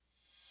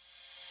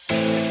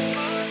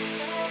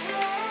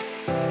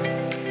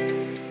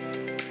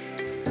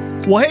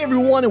Well, hey,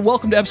 everyone, and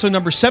welcome to episode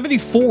number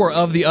 74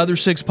 of the Other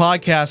Six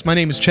podcast. My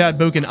name is Chad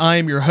Boken. I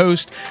am your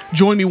host.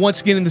 Join me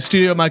once again in the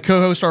studio, my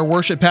co-host, our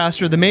worship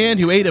pastor, the man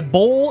who ate a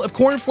bowl of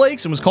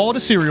cornflakes and was called a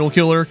serial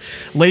killer.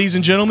 Ladies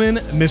and gentlemen,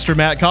 Mr.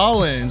 Matt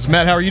Collins.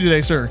 Matt, how are you today,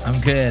 sir? I'm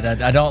good.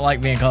 I don't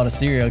like being called a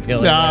serial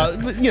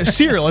killer.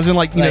 Cereal, as in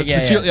like, you know, yeah,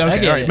 the cereal. yeah.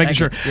 Okay, all right, making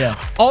sure.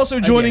 Yeah. Also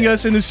joining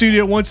us in the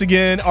studio once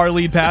again, our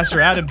lead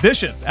pastor, Adam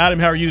Bishop. Adam,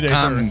 how are you today,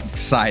 sir? I'm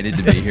excited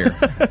to be here.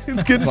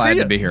 It's good to Glad see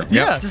you. to be here.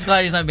 Yeah. Just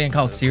glad he's not being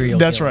called serial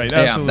That's killer. right. Yeah,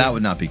 Absolutely. that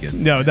would not be good.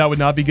 No, that would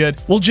not be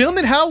good. Well,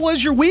 gentlemen, how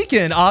was your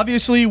weekend?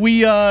 Obviously,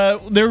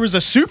 there was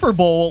a Super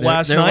Bowl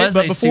last there night, was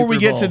but a before we Super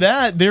get to Bowl.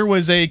 that, there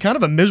was a kind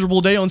of a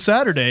miserable day on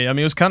Saturday. I mean,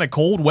 it was kind of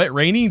cold, wet,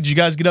 rainy. Did you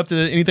guys get up to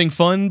anything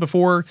fun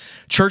before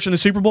church and the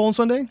Super Bowl on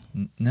Sunday?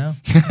 No.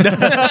 Not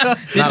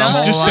a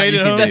whole Just lot stayed you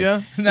at could home, do.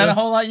 yeah. Not a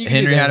whole lot you can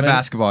Henry do there, had a man.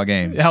 basketball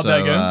game. How'd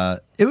that go?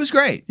 It was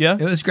great. Yeah?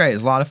 It was great. It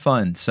was a lot of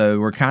fun. So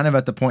we're kind of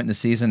at the point in the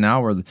season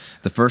now where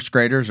the first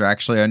graders are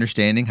actually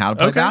understanding how to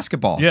play Okay.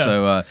 basketball. Yeah.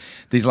 So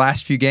these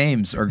last few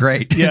games are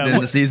great. Yeah. Then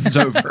the season's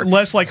over.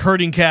 Less like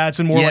herding cats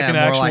and more like an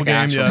actual game.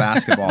 actual Yeah.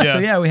 basketball. Yeah. So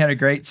yeah, we had a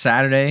great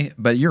Saturday.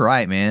 But you're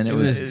right, man. It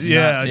was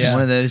Yeah, just yeah.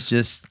 one of those.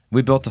 Just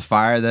we built a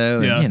fire though,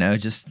 Yeah.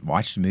 and just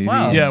watched a movie.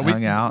 Wow. And Yeah, we-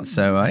 hung out.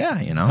 So it Yeah,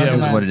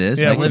 is we- what it is.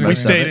 Yeah, Make the we most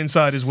of stayed it.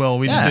 inside as well.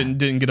 We just Yeah.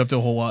 didn't get up to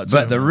a whole lot.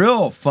 But so. the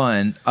real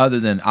fun, other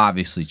than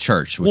obviously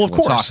church, which Well, of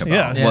we'll course, talk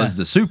about, yeah. was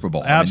the Super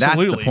Bowl. I mean, that's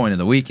Absolutely. the point of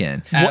the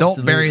weekend. Absolutely.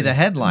 Don't bury the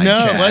headline. no,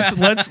 Chad.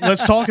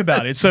 let's talk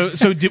about it. So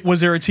was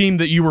there a team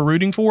that you were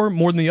rooting for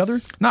more than the other?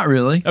 Not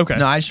really. Okay.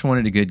 No, I just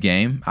wanted a good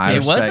game.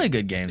 It was a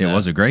good game, It though.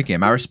 was a great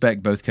game. I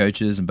respect both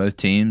coaches and both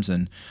teams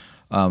and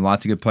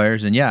lots of good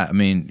players. And yeah, I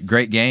mean,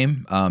 great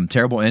game.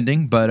 Terrible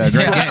ending, but a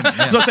great game. I was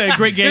Yeah. gonna say a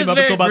great It game was up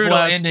very until about the brutal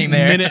last ending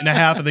there. minute and a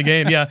half of the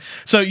game. Yeah.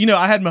 So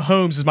I had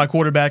Mahomes as my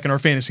quarterback in our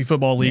fantasy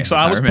football league. Yes, so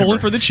I I was remember. pulling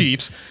for the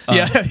Chiefs.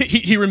 Yeah,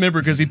 he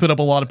remembered because he put up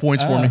a lot of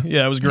points for me.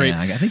 Yeah, it was great.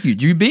 Yeah, I think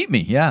you beat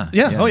me. Yeah.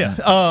 Yeah, oh, yeah.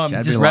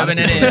 Chad Just beat a lot of rubbing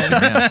it people.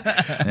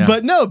 in.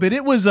 Yeah. But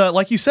it was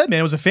like you said, man.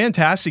 It was a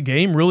fantastic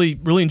game. Really,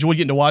 really enjoyed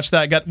getting to watch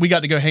that. We got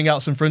to go hang out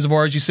with some friends of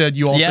ours. You said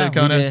you also Yeah, we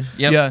kind of did.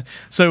 Yep. yeah.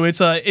 So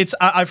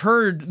I've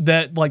heard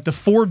that like the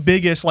four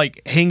biggest like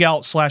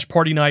hangout /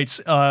 party nights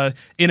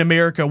in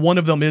America. One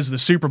of them is the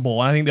Super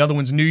Bowl, and I think the other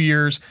one's New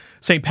Year's,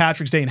 St.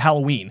 Patrick's Day, and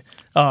Halloween.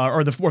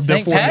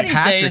 St. Patty's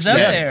Day is up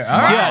Day. there. All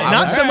right. Yeah,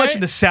 not All so much right.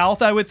 in the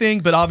South, I would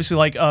think, but obviously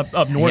like up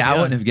north. Yeah, I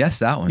wouldn't have guessed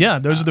that one. Yeah,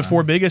 those are the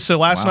four biggest. So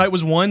last night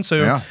was one.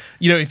 So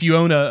Yeah. if you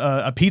own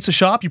a pizza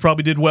shop, you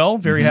probably did well.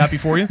 Very happy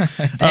for you.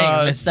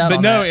 I missed out but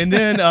on no, that. and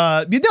then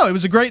it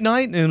was a great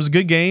night and it was a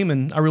good game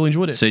and I really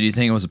enjoyed it. So do you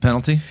think it was a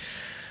penalty?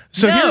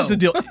 So No. here's the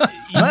deal. Well,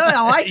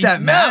 I like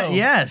that, Matt. No.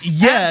 Yes.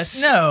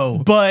 Yes,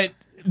 No.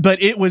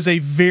 But it was a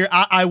very.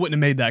 I wouldn't have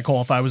made that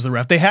call if I was the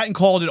ref. They hadn't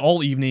called it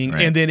all evening,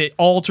 Right. and then it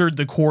altered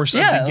the course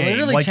Yeah, of the game.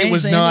 literally Like it changed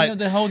was the not ending of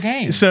the whole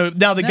game. So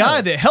now the No.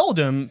 guy that held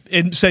him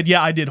and said,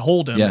 "Yeah, I did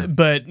hold him," Yeah.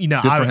 but Good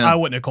for him. I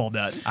wouldn't have called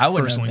that. I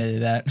wouldn't have personally.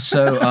 admitted that.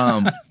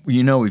 So,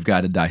 we've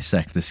got to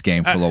dissect this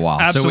game for a little while.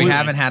 Absolutely. So we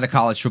haven't had a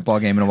college football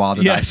game in a while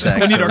to Yes,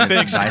 dissect. we need so our we're gonna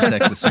fix.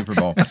 Dissect the Super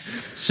Bowl.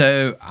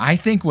 So I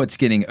think what's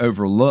getting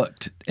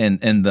overlooked in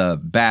the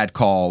bad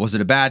call, was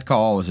it a bad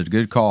call? Was it a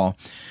good call?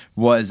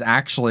 Was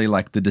actually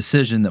like the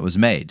decision that was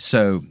made.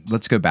 So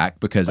let's go back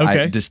because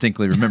Okay. I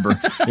distinctly remember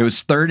it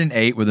was 3rd and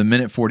 8 with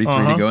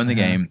 1:43 to go in the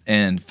game,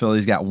 and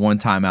Philly's got one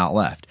timeout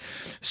left.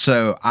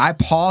 So I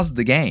paused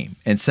the game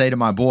and say to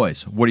my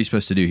boys, "What are you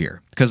supposed to do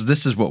here?" Because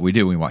this is what we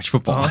do when we watch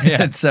football.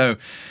 And so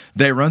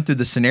they run through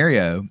the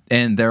scenario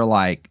and they're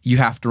like, "You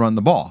have to run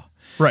the ball."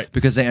 Right.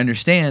 Because they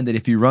understand that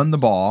if you run the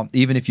ball,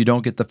 even if you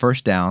don't get the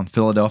first down,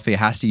 Philadelphia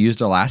has to use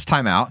their last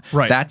timeout.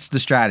 Right. That's the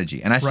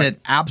strategy. And I said,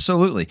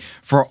 absolutely.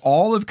 For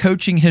all of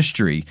coaching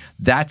history,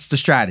 that's the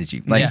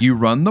strategy. Like Yeah. you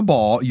run the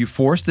ball, you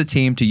force the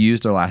team to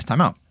use their last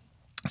timeout.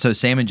 So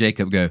Sam and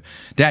Jacob go,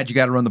 "Dad, you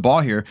got to run the ball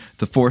here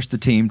to force the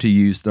team to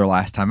use their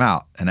last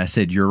timeout." And I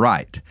said, "You're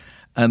right.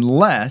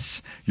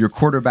 Unless your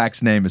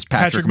quarterback's name is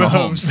Patrick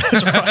Mahomes."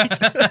 That's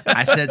right.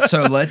 I said,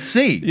 "So let's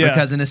see." Yeah.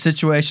 Because in a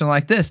situation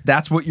like this,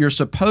 that's what you're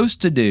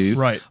supposed to do.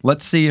 Right.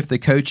 Let's see if the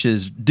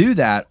coaches do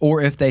that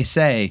or if they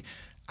say,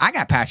 "I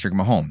got Patrick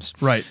Mahomes."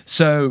 Right.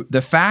 So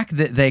the fact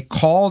that they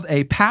called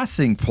a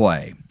passing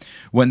play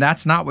when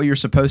that's not what you're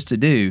supposed to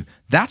do,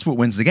 that's what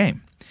wins the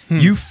game.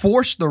 You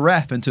forced the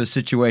ref into a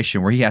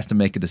situation where he has to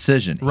make a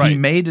decision. Right. He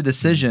made a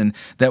decision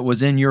that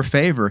was in your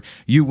favor.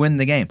 You win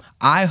the game.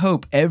 I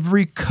hope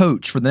every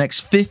coach for the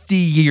next 50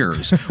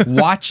 years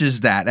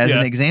watches that as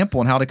an example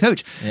on how to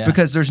coach. Yeah.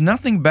 Because there's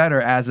nothing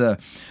better as a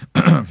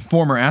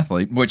former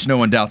athlete, which no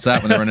one doubts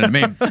that when they run into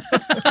me,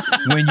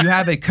 when you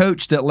have a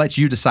coach that lets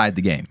you decide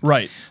the game.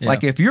 Right.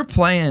 Like if you're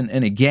playing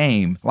in a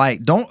game,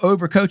 like don't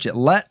overcoach it.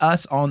 Let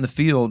us on the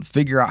field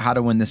figure out how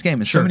to win this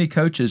game. And so many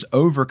coaches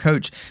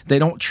overcoach. They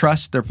don't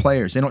trust their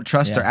players. They don't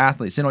trust their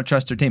athletes. They don't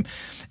trust their team.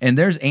 And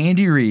there's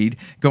Andy Reid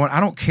going, "I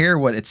don't care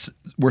what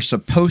we're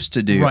supposed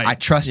to do. Right. I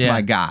trust Yeah.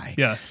 my guy."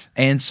 Yeah.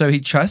 And so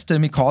he trusts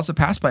him. He calls a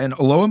pass play. And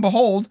lo and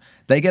behold,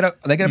 they get a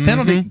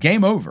penalty,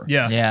 game over.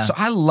 Yeah. So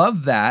I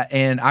love that,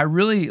 and I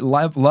really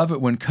love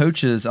it when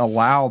coaches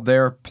allow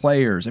their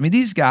players. I mean,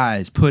 these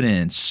guys put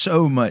in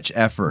so much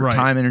effort,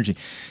 time, energy.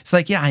 It's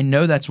like, yeah, I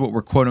know that's what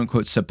we're quote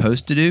unquote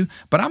supposed to do,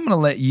 but I'm going to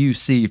let you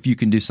see if you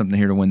can do something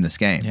here to win this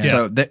game. Yeah.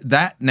 So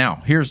that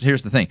now here's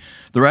the thing: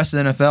 the rest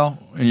of the NFL,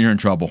 and you're in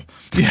trouble.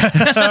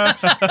 Yeah.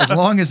 As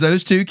long as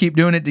those two keep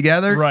doing it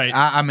together, right?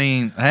 I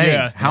mean,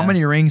 hey, how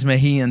many rings may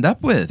he end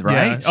up with,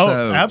 right? Yeah.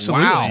 So,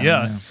 absolutely, wow.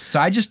 yeah. So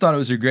I just thought it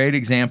was a great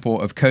example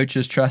of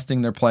coaches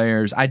trusting their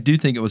players. I do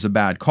think it was a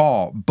bad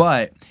call,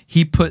 but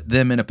he put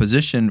them in a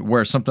position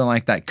where something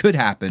like that could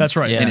happen. That's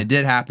right. And it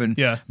did happen.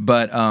 Yeah.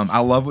 But I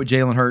love what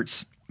Jalen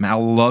Hurts. I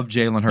love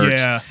Jalen Hurts.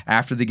 Yeah.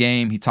 After the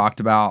game, he talked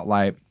about,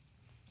 like,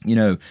 you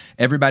know,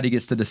 everybody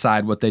gets to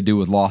decide what they do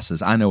with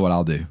losses. I know what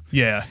I'll do.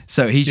 Yeah.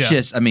 So he's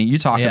just, I mean, you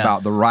talk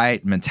about the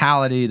right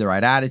mentality, the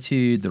right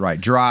attitude, the right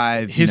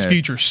drive. His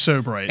future's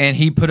so bright. And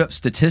he put up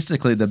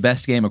statistically the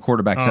best game a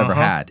quarterback's ever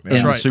had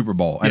in the Super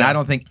Bowl. And I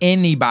don't think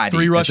anybody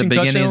 3 at rushing the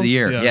beginning of the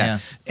year.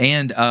 touchdowns?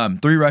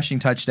 And 3 rushing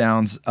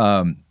touchdowns.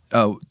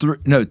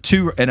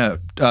 2 and a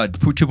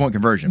 2-point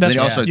conversion. But then he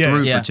also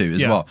threw for 2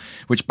 as well.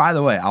 Which, by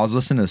the way, I was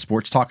listening to a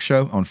sports talk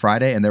show on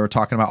Friday, and they were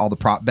talking about all the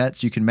prop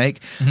bets you can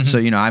make. So,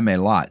 you know, I made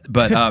a lot.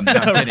 But I'm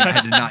kidding.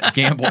 I did not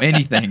gamble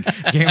anything.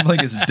 Gambling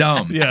is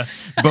dumb. Yeah.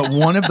 But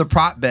one of the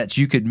prop bets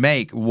you could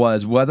make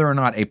was whether or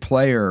not a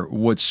player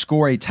would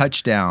score a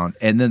touchdown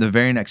and then the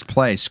very next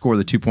play score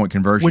the 2-point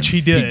conversion. Which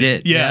he did. He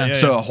did. Yeah.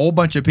 So a whole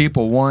bunch of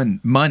people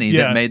won money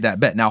that made that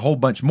bet. Now, a whole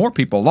bunch more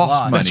people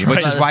lost money,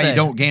 which is why you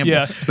don't gamble.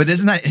 Yeah. But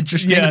isn't that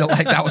interesting that,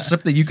 like, that was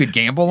something you could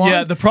gamble on?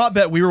 Yeah, the prop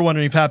bet we were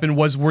wondering if happened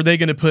was, were they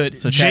going to put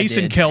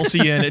Jason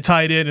Kelce in at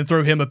tight end and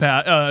throw him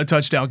a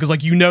touchdown? Because,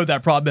 like, you know,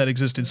 that prop bet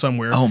existed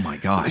somewhere. Oh my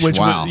gosh! Which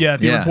wow. Would,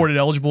 if he reported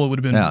eligible, it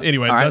would have been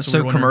anyway. All right. That's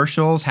So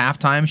commercials,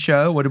 halftime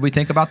show. What did we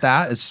think about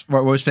that?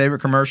 What was favorite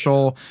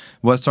commercial?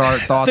 What's our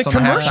thoughts on the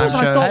halftime show? The commercials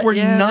I thought were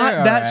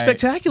not that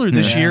spectacular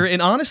this year,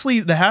 and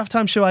honestly, the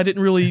halftime show I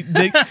didn't really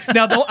dig.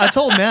 Now, I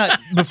told Matt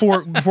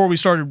before we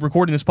started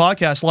recording this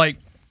podcast, like,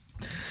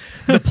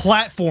 the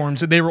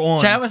platforms that they were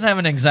on. Chad was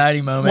having an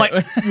anxiety moment.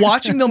 Like,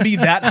 watching them be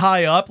that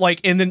high up, like,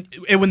 and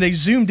when they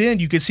zoomed in,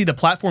 you could see the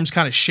platforms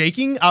kind of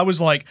shaking. I was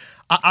like,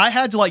 I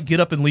had to, like, get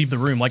up and leave the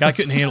room. Like, I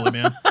couldn't handle it,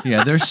 man.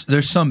 Yeah,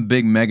 there's some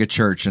big mega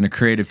church and a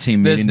creative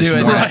team meeting this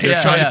morning.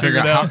 They're trying to figure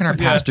out how can our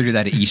pastor do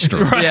that at Easter.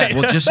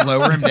 We'll just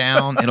lower him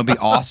down. It'll be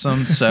awesome.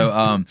 So,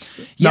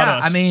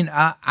 I mean,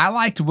 I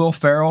liked Will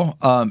Ferrell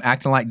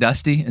acting like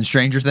Dusty in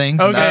Stranger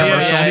Things.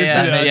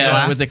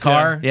 Okay, with the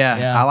car.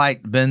 Yeah. I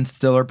liked Ben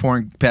Stiller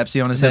pouring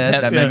Pepsi on his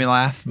head. That made me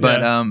laugh.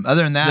 But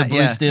other than that,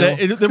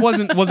 there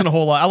wasn't a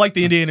whole lot. I like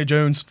the Indiana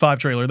Jones 5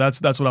 trailer.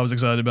 That's what I was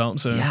excited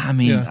about. So yeah, I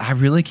mean,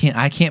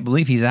 I can't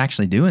believe he's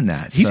actually doing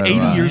that. He's 80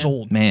 years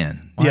old,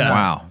 man.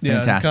 Wow,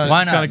 fantastic.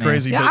 Why not? Kind of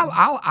crazy. Yeah,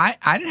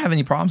 I didn't have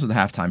any problems with the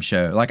halftime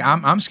show. Like,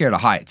 I'm scared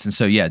of heights, and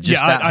so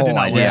that whole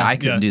idea, I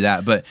couldn't do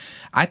that. But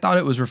I thought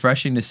it was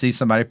refreshing to see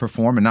somebody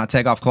perform and not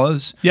take off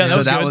clothes. Yeah,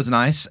 that was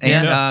nice.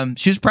 And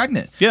she was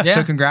pregnant. Yeah.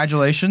 So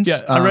congratulations.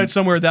 Yeah, I read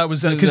somewhere that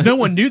was because no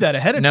one knew that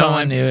ahead of time. No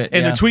one knew it.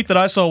 And the tweet that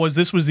I saw was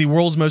this was the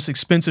world's most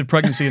expensive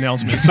pregnancy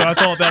announcement. So I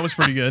thought that was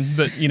pretty good.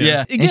 But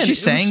again, and she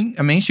sang.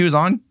 I mean, she was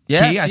on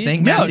key. I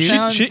think. No,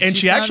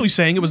 she actually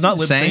sang. It was not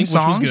lip sync, which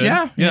was good.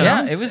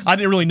 Yeah. It was. I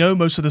didn't really know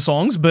most of the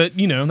songs, but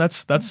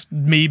that's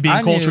me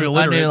being culturally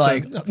illiterate. I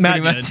knew,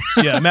 Matt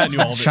did. Yeah, Matt knew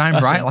all of it. Shine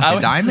bright like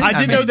a diamond. I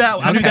did know that.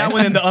 I knew that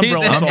one in the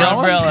Umbrella song.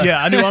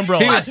 Yeah, I knew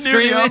Umbrella. He was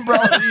screaming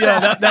Umbrella.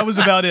 Yeah, that was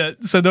about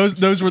it. So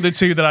those were the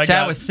two that I got.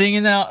 Chad was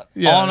singing out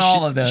on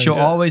all of those. She'll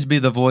always be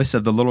the voice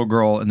of the little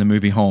girl in the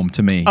movie Home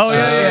to me. Oh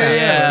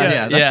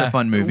yeah. That's a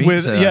fun movie.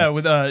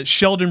 With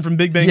Sheldon from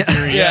Big Bang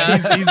Theory. Yeah,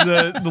 he's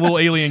the little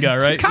alien guy,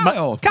 right?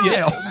 Kyle.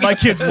 My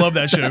kids love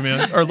that show,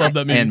 man, or love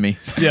that movie. And me.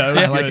 Yeah,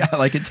 I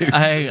like it too.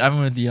 I'm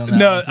with you on that.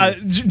 No,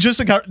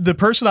 the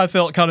person I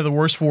felt kind of the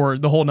worst for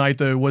the whole night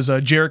though was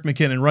Jerick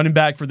McKinnon, running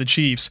back for the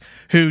Chiefs,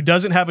 who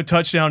doesn't have a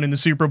touchdown in the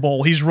Super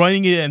Bowl. He's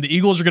running it, and the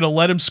Eagles are going to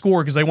let him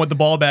score because they want the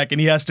ball back,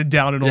 and he has to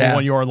down it on the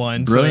 1 yard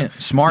line. Brilliant,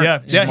 smart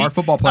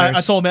football players.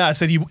 I told Matt, I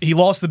said he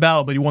lost the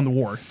battle, but he won the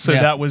war. So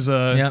that was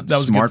that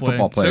was smart a good play.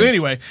 Football players. So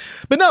anyway,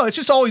 but no, it's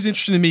just always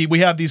interesting to me. We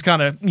have these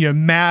kind of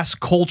mass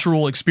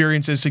cultural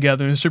experiences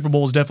together, and the Super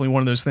Bowl is definitely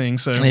one of those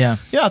things. So yeah,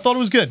 I thought it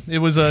was good. It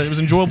was an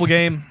enjoyable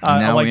game.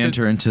 Now we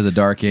enter into the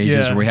dark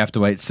ages where we have to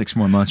wait 6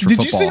 more months for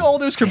football. Did you see all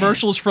those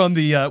commercials from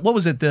the what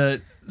was it,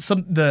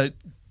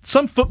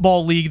 some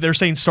football league they're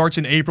saying starts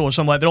in April or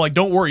something like that. They're like,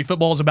 don't worry,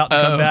 football's about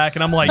to come back.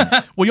 And I'm like,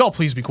 well, y'all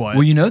please be quiet.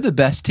 Well, the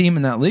best team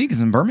in that league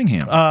is in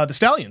Birmingham. The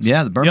Stallions.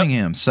 Yeah, the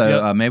Birmingham. Yep.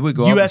 So maybe we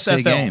go up and see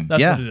a game.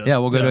 That's what it is. Yeah,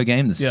 we'll go to a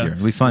game this year.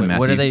 It'll be fun, Matthew.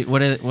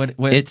 What are they?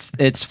 What?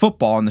 It's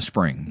football in the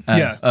spring.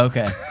 Yeah.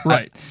 Okay.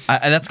 Right.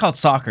 That's called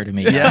soccer to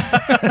me.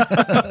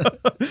 Yeah.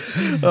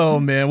 Oh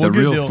man, well, The good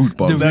real deal.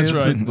 football. That's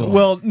right. Football.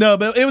 Well, no,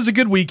 but it was a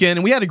good weekend,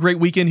 and we had a great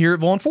weekend here at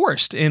Vaughn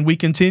Forest, and we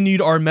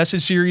continued our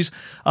message series,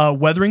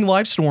 Weathering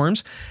Life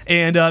Storms,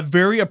 and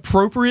very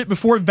appropriate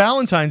before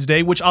Valentine's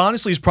Day, which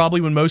honestly is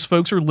probably when most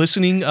folks are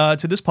listening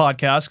to this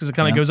podcast because it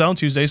kind of goes out on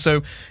Tuesday.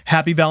 So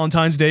happy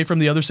Valentine's Day from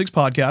the Other Six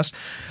podcast.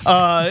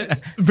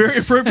 Very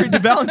appropriate to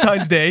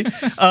Valentine's Day.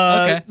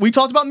 Okay. We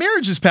talked about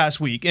marriage this past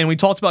week, and we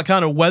talked about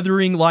kind of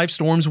weathering life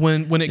storms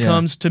when it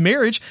comes to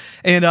marriage,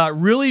 and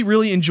really,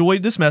 really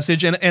enjoyed this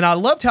message. And I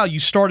loved how you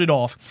started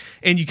off,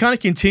 and you kind of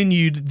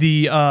continued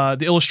the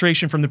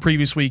illustration from the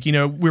previous week. You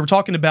know, we were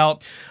talking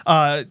about,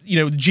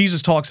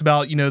 Jesus talks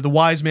about, the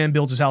wise man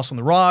builds his house on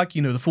the rock,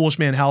 the foolish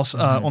man house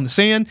on the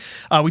sand.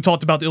 We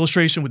talked about the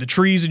illustration with the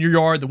trees in your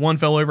yard, the one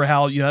fell over,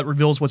 how that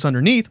reveals what's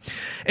underneath.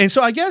 And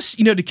so I guess,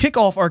 to kick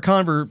off our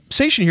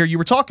conversation here, you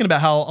were talking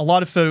about how a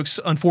lot of folks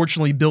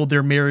unfortunately build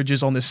their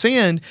marriages on the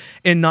sand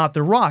and not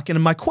the rock.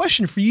 And my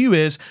question for you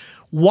is,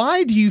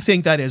 why do you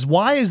think that is?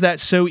 Why is that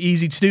so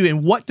easy to do?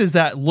 And what does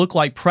that look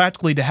like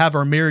practically to have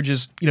our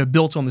marriages,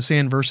 built on the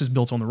sand versus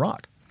built on the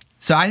rock?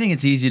 So I think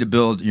it's easy to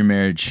build your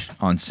marriage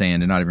on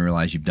sand and not even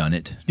realize you've done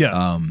it.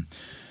 Yeah.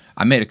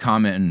 I made a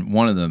comment in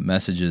one of the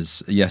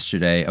messages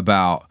yesterday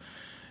about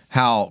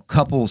how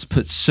couples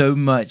put so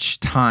much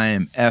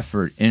time,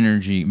 effort,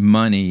 energy,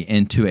 money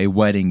into a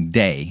wedding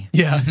day.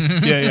 Yeah.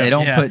 They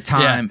don't Yeah. put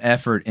time,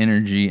 effort,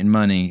 energy, and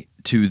money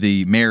to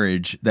the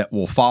marriage that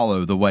will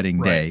follow the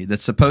wedding day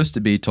that's supposed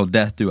to be till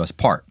death do us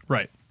part.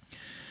 Right.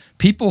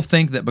 People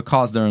think that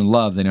because they're in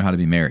love, they know how to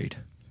be married.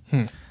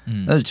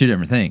 Those are two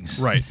different things.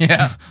 Right.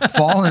 Yeah.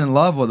 Falling in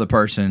love with a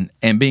person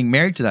and being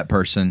married to that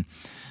person,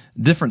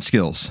 different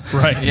skills.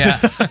 Right. Yeah.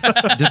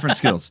 Different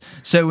skills.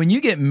 So when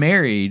you get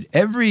married,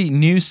 every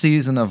new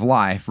season of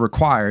life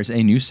requires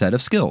a new set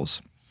of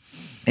skills.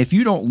 If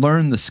you don't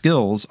learn the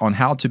skills on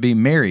how to be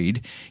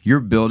married, you're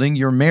building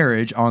your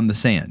marriage on the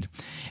sand.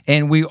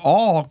 And we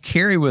all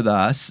carry with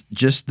us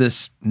just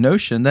this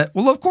notion that,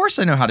 well, of course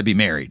I know how to be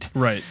married.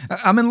 Right.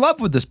 I'm in love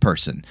with this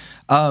person.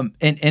 And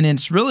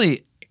it's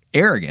really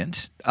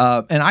arrogant.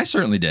 And I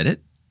certainly did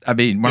it. I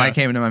mean, when I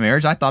came into my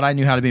marriage, I thought I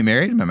knew how to be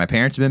married. My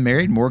parents have been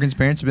married. Morgan's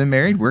parents have been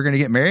married. We're going to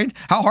get married.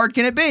 How hard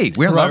can it be?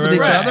 We're in love with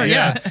each other.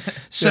 Yeah.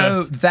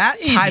 So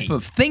that type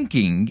of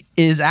thinking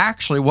is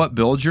actually what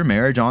builds your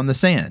marriage on the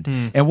sand.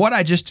 And what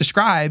I just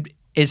described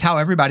is how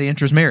everybody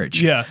enters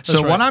marriage. Yeah.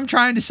 So what I'm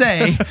trying to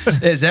say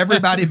is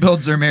everybody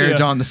builds their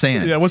marriage on the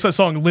sand. Yeah. What's that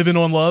song? Living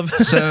on Love.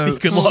 So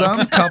Good luck.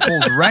 some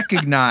couples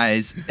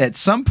recognize at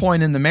some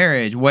point in the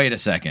marriage, wait a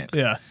second.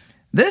 Yeah.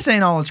 This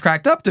ain't all it's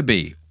cracked up to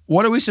be.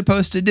 What are we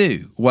supposed to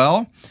do?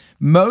 Well,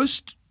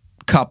 most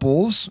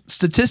couples,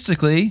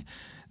 statistically,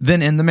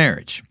 then end the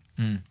marriage.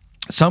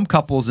 Some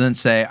couples then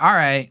say, all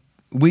right,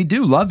 we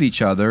do love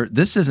each other.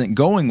 This isn't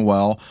going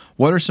well.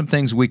 What are some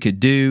things we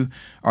could do?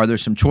 Are there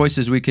some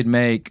choices we could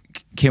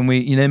make? Can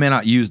we, they may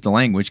not use the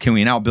language, can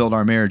we now build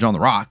our marriage on the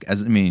rock?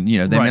 They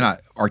may not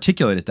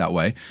articulate it that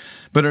way.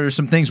 But are there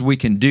some things we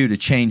can do to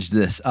change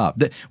this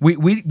up?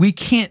 We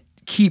can't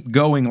keep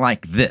going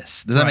like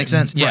this. Does that make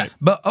sense? Yeah.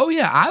 But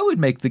I would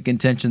make the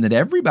contention that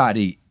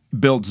everybody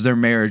builds their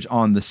marriage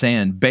on the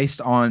sand based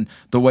on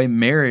the way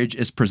marriage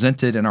is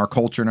presented in our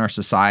culture and our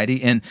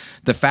society, and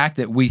the fact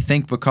that we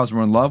think because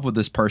we're in love with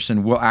this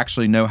person, we'll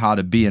actually know how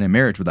to be in a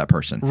marriage with that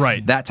person.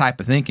 Right. That type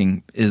of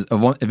thinking is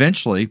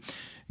eventually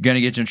going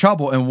to get you in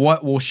trouble. And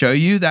what will show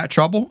you that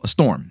trouble? A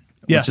storm.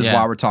 Which is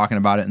why we're talking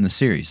about it in the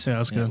series. Yeah,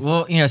 that's good.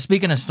 Well,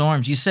 speaking of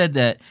storms, you said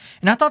that,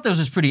 and I thought that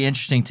was pretty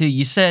interesting too.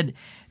 You said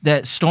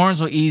that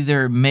storms will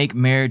either make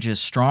marriages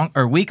strong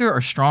or weaker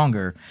or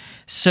stronger.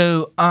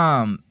 So,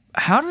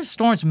 how do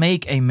storms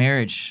make a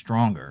marriage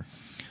stronger?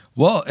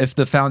 Well, if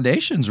the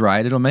foundation's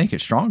right, it'll make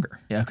it stronger.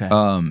 Yeah, okay.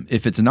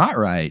 If it's not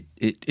right,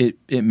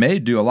 it may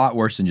do a lot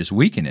worse than just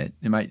weaken it.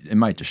 It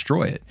might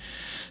destroy it.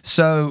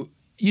 So,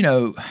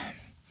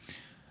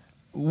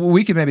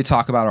 we could maybe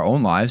talk about our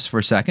own lives for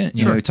a second.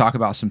 We talk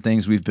about some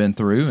things we've been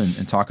through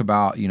and talk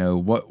about,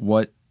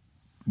 what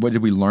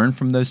did we learn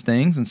from those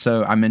things? And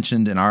so I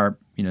mentioned in our,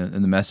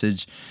 in the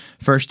message,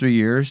 first 3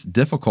 years,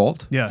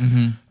 difficult. Yeah.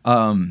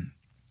 Mm-hmm.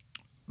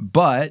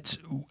 But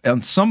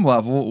on some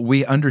level,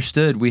 we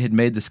understood we had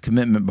made this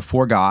commitment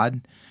before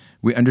God.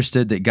 We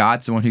understood that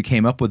God's the one who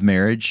came up with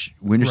marriage.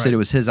 We understood it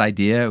was His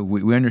idea.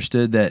 We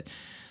understood that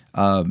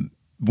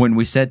when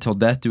we said "till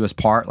death do us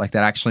part," like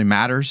that actually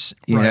matters.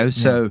 You know,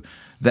 so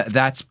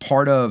that's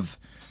part of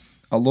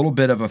a little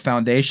bit of a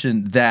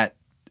foundation that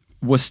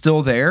was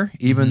still there,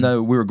 even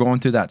though we were going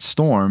through that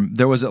storm.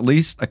 There was at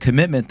least a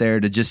commitment there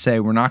to just say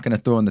we're not going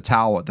to throw in the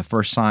towel at the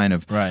first sign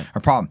of a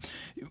problem.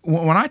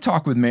 When I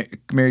talk with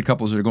married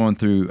couples that are going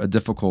through a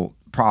difficult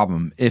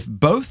problem, if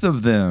both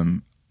of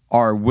them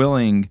are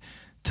willing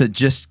to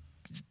just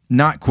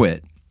not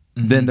quit,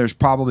 then there's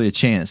probably a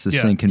chance this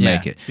thing can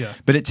make it. Yeah.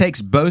 But it takes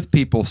both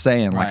people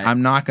saying, like,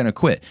 I'm not going to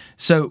quit.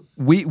 So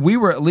we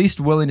were at least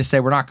willing to say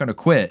we're not going to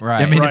quit.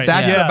 Right. I mean, if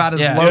that's about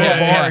as low a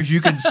bar as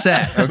you can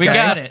set. Okay? We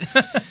got it.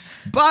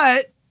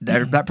 But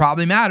that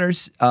probably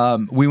matters.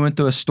 We went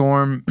through a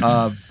storm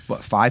of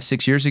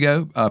 5-6 years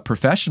ago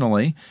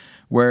professionally,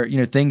 where,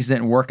 things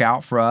didn't work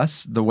out for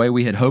us the way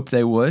we had hoped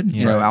they would,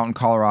 out in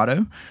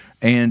Colorado.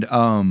 And,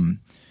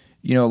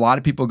 a lot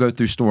of people go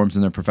through storms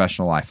in their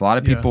professional life. A lot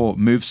of people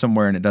move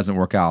somewhere and it doesn't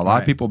work out. A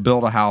lot of people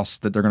build a house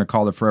that they're going to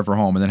call their forever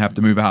home and then have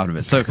to move out of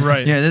it. So,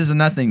 this is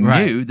nothing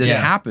new. This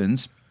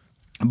happens.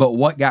 But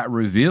what got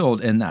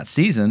revealed in that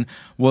season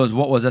was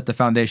what was at the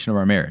foundation of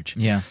our marriage.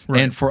 Yeah.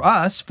 Right. And for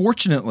us,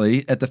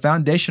 fortunately, at the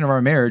foundation of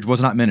our marriage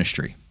was not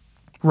ministry.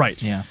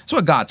 Right. Yeah. That's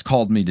what God's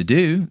called me to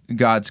do.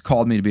 God's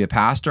called me to be a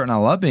pastor, and I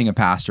love being a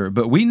pastor,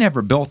 but we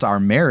never built our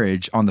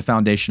marriage on the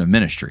foundation of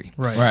ministry.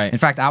 Right. In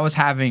fact, I was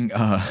having...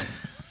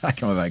 I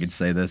don't know if I could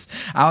say this.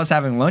 I was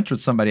having lunch with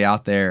somebody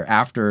out there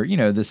after,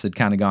 this had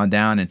kind of gone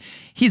down, and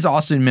he's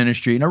also in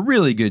ministry and a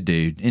really good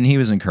dude, and he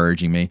was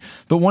encouraging me.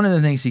 But one of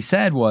the things he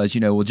said was,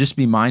 well, just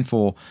be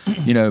mindful,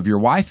 of your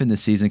wife in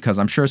this season, because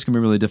I'm sure it's going to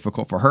be really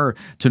difficult for her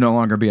to no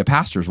longer be a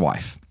pastor's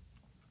wife.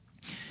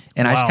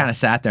 And I just kind of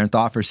sat there and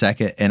thought for a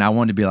second, and I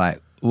wanted to be like,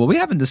 well, we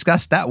haven't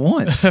discussed that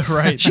once.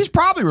 Right. She's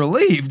probably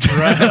relieved.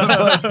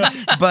 Right.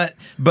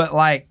 but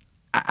like,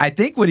 I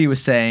think what he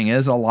was saying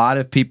is a lot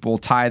of people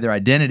tie their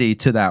identity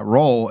to that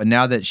role, and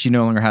now that she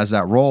no longer has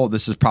that role,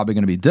 this is probably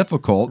going to be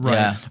difficult. Right.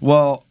 Yeah.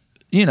 Well,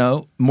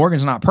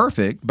 Morgan's not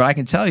perfect, but I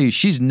can tell you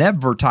she's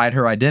never tied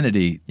her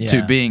identity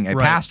to being a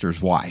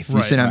pastor's wife.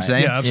 You see what I'm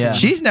saying? Yeah, absolutely.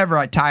 She's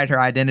never tied her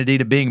identity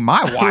to being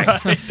my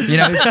wife.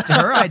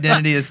 Her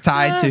identity is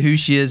tied to who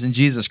she is in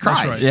Jesus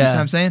Christ. Right. You see what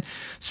I'm saying?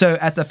 So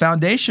at the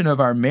foundation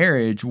of our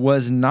marriage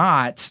was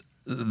not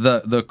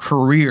the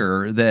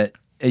career that,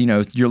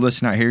 you're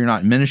listening out here, you're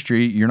not in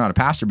ministry, you're not a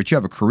pastor, but you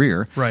have a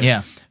career. Right.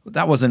 Yeah.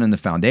 That wasn't in the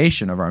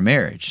foundation of our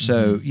marriage.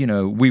 So,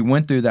 we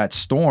went through that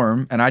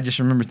storm, and I just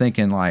remember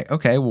thinking like,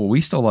 okay, well,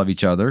 we still love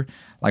each other.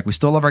 Like, we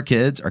still love our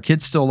kids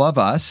still love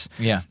us.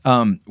 Yeah.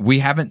 We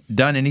haven't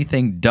done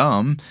anything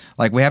dumb.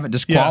 Like, we haven't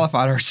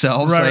disqualified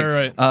ourselves.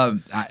 Right.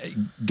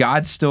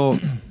 God still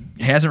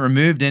hasn't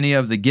removed any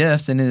of the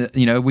gifts, and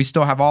we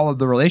still have all of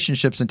the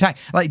relationships intact.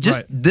 Like,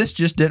 this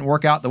just didn't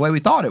work out the way we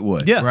thought it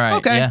would. Yeah. Right.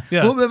 Okay.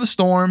 Yeah. A little bit of a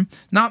storm,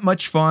 not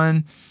much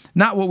fun,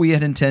 not what we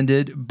had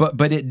intended,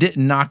 but it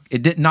didn't knock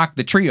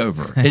the tree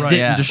over. It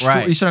didn't destroy.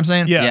 Right. You see what I'm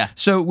saying? Yeah.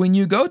 So when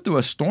you go through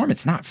a storm,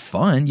 it's not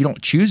fun. You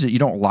don't choose it. You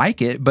don't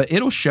like it, but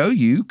it'll show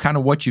you kind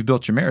of what you've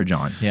built your marriage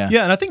on. Yeah.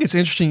 Yeah, and I think it's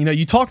interesting.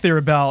 You talk there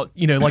about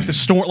like the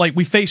storm. Like,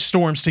 we face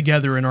storms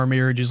together in our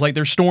marriages. Like,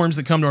 there's storms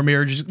that come to our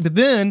marriages, but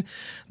then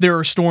there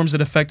are storms that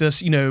affect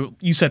us.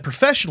 You said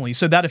professionally,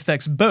 so that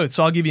affects both.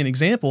 So I'll give you an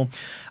example.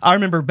 I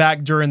remember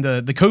back during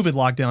the COVID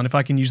lockdown, if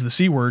I can use the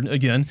C word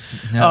again,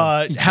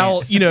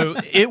 how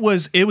it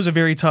was a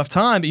very tough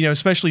time.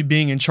 Especially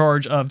being in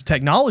charge of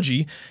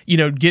technology.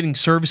 Getting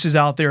services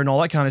out there and all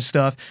that kind of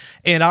stuff.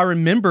 And I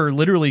remember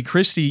literally,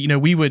 Christy.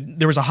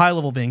 There was a high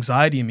level of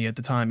anxiety in me at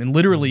the time, and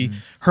literally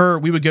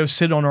we would go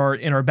sit in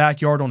our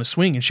backyard on a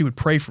swing, and she would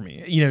pray for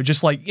me.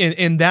 Just like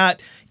in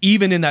that,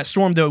 even in that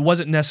storm, though it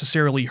wasn't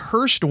necessarily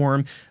her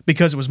storm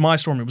because it was my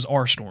storm, it was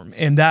our storm,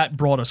 and that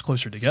brought us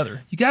closer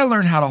together. You got to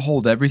learn how to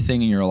hold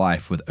everything in your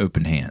life with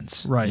open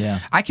hands. Right. Yeah.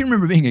 I can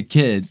remember being a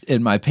kid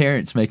and my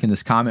parents making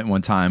this comment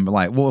one time,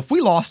 like, well, if we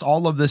lost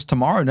all of this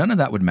tomorrow, none of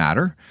that would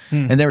matter.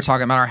 And they were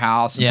talking about our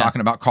house and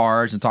talking about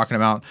cars and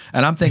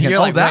and I'm thinking, You're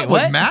like, that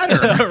wait, would matter.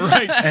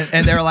 Right.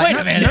 And they were like,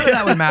 none of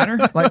that would matter.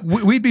 Like,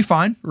 we'd be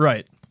fine.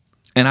 Right.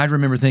 And I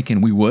remember thinking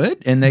we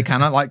would, and they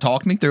kind of like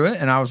talked me through it.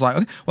 And I was like,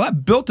 okay, well,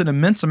 that built an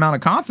immense amount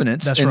of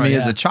confidence in me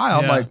as a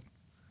child. Yeah. Like,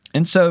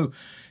 and so,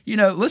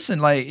 listen,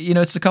 like,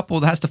 it's a couple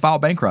that has to file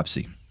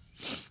bankruptcy.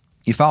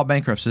 You file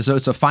bankruptcy, so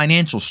it's a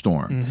financial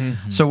storm.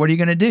 So what are you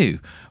going to do?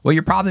 Well,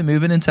 you're probably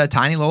moving into a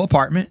tiny little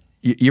apartment.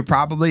 You're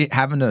probably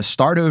having to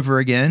start over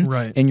again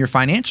in your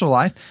financial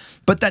life.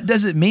 But that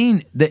doesn't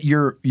mean that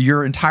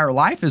your entire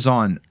life is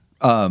on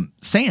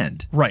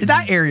sand. Right.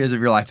 That areas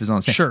of your life is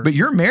on sand. Sure. But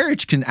your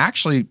marriage can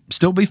actually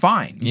still be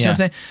fine. You see what I'm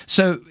saying?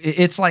 So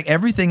it's like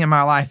everything in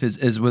my life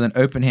is with an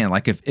open hand.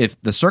 Like, if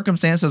the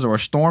circumstances or a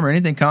storm or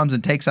anything comes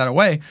and takes that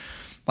away,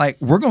 like,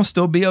 we're going to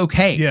still be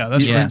okay. Yeah,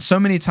 that's right. And so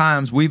many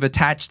times we've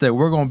attached that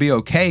we're going to be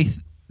okay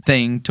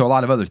thing to a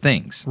lot of other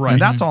things. Right.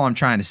 And that's all I'm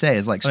trying to say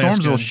is, like,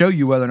 storms will show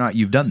you whether or not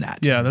you've done that.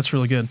 Yeah, that's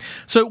really good.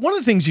 So one of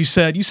the things you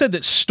said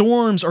that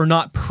storms are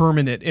not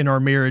permanent in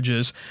our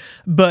marriages,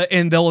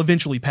 and they'll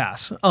eventually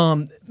pass.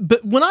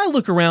 But when I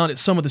look around at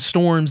some of the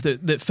storms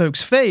that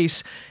folks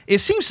face, it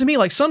seems to me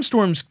like some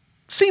storms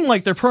seem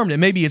like they're permanent.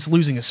 Maybe it's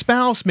losing a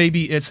spouse,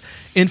 maybe it's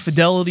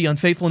infidelity,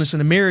 unfaithfulness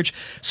in a marriage.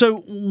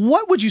 So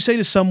what would you say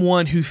to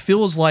someone who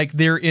feels like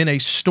they're in a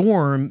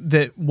storm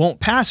that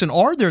won't pass? And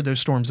are there those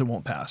storms that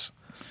won't pass?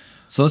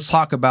 So let's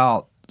talk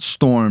about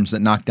storms that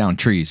knock down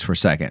trees for a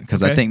second,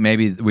 because I think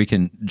maybe we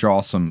can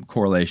draw some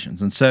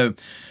correlations. And so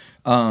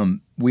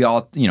we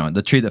all,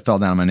 the tree that fell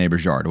down in my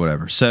neighbor's yard or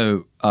whatever.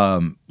 So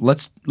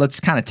let's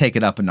kind of take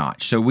it up a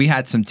notch. So we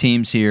had some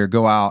teams here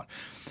go out.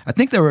 I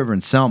think they were over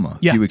in Selma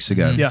a few weeks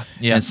ago. Yeah.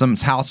 And some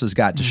houses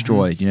got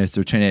destroyed,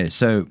 through tornadoes.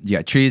 So you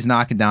got trees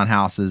knocking down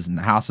houses, and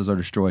the houses are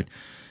destroyed.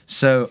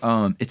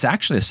 So it's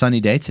actually a sunny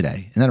day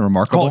today. Isn't that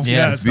remarkable? Oh,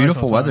 yeah, it's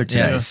beautiful nice weather outside.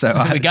 today. Yeah.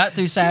 So We got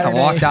through Saturday.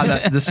 I walked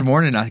out this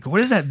morning and I was like,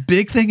 what is that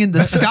big thing in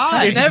the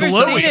sky? I've never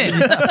glowing.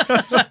 seen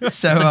it.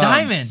 So, It's a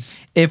diamond.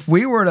 If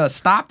we were to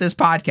stop this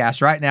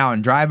podcast right now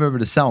and drive over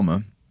to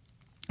Selma,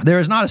 there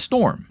is not a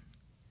storm.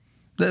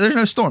 There's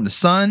no storm. The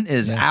sun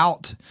is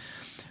out,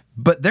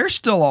 but there's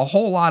still a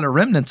whole lot of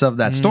remnants of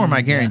that storm,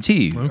 I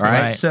guarantee you. Okay. All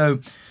right. Right. So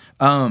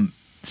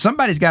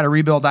somebody's got to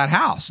rebuild that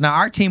house. Now,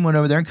 our team went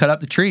over there and cut up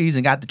the trees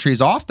and got the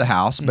trees off the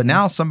house, but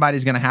now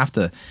somebody's going to have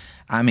to,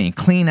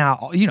 clean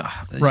out,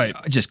 Right.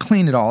 just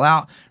clean it all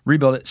out,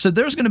 rebuild it. So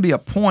there's going to be a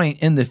point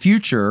in the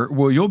future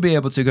where you'll be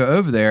able to go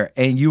over there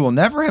and you will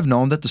never have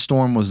known that the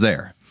storm was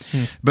there.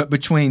 But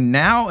between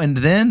now and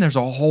then, there's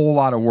a whole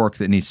lot of work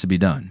that needs to be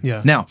done.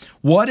 Yeah. Now,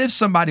 what if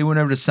somebody went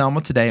over to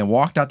Selma today and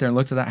walked out there and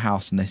looked at that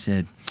house and they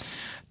said,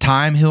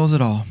 time heals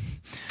it all.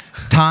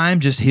 Time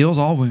just heals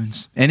all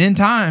wounds. And in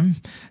time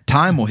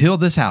will heal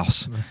this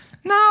house.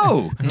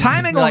 No,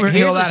 time ain't going to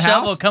heal here's that a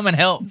shovel, house. come and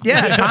help.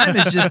 Yeah, time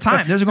is just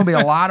time. There's going to be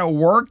a lot of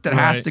work that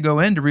has Right. to go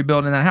into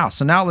rebuilding that house.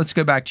 So now let's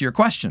go back to your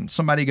question.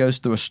 Somebody goes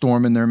through a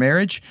storm in their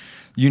marriage.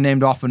 You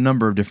named off a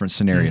number of different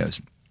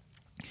scenarios.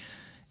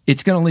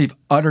 It's going to leave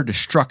utter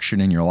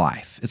destruction in your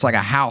life. It's like a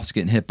house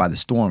getting hit by the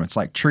storm. It's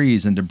like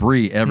trees and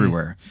debris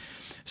everywhere.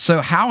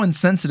 So how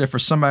insensitive for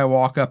somebody to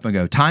walk up and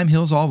go, time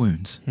heals all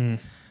wounds.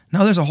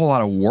 No, there's a whole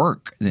lot of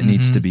work that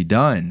needs to be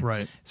done.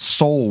 Right.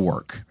 Soul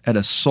work at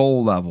a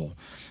soul level.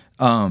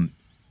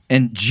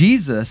 And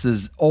Jesus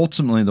is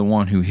ultimately the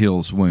one who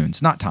heals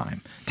wounds, not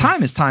time.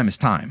 Time is time is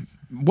time.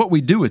 What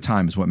we do with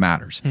time is what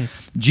matters.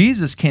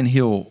 Jesus can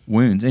heal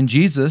wounds, and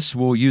Jesus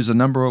will use a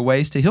number of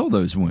ways to heal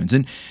those wounds.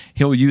 And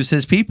he'll use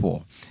his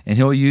people, and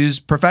he'll use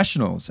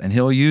professionals, and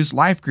he'll use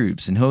life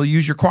groups, and he'll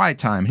use your quiet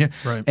time.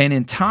 Right. And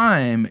in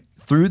time,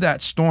 through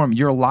that storm,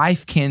 your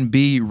life can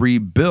be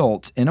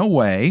rebuilt in a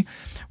way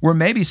where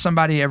maybe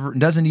somebody ever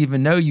doesn't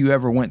even know you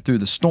ever went through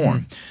the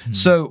storm.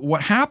 So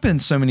what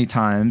happens so many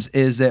times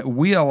is that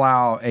we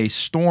allow a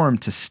storm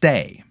to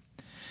stay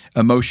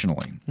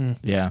emotionally.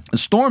 Yeah. The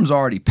storm's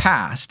already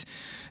passed,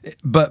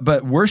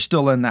 but we're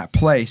still in that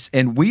place,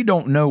 and we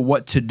don't know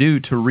what to do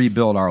to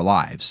rebuild our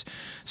lives.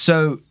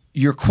 So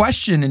your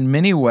question in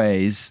many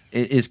ways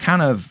is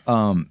kind of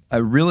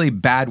a really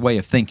bad way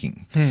of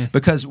thinking,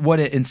 because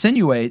what it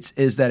insinuates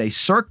is that a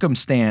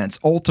circumstance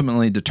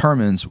ultimately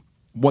determines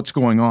what's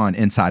going on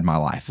inside my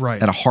life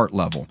Right. at a heart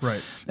level. Right.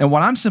 And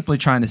what I'm simply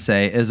trying to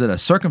say is that a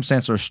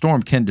circumstance or a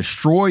storm can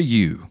destroy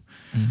you.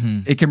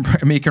 It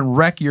can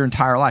wreck your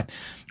entire life.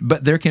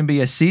 But there can be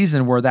a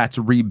season where that's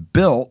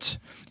rebuilt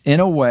in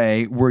a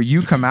way where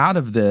you come out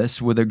of this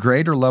with a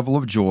greater level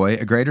of joy,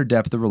 a greater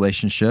depth of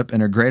relationship,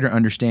 and a greater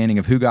understanding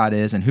of who God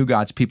is and who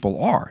God's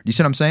people are. Do you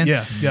see what I'm saying?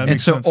 Yeah, that And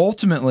makes so sense.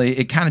 ultimately,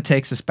 it kind of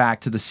takes us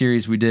back to the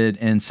series we did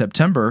in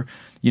September.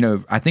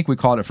 I think we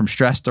called it From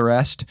Stress to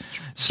Rest.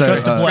 So,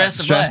 Stress to Blessed.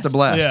 Stress to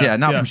Blessed. Yeah,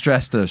 Not yeah. From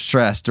Stress to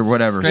Stressed or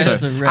whatever.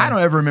 Stress So to Rest. I don't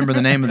ever remember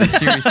the name of the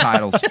series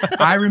titles.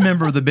 I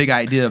remember the big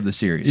idea of the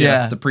series.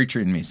 Yeah. The preacher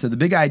in me. So the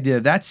big idea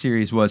of that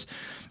series was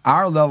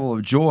our level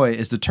of joy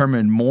is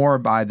determined more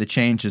by the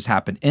changes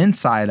happen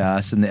inside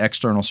us and the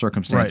external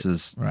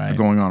circumstances Right.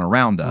 going on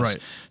around us. Right.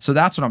 So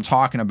that's what I'm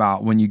talking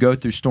about when you go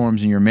through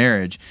storms in your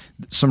marriage.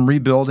 Some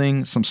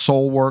rebuilding, some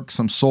soul work,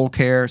 some soul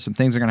care, some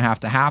things are going to have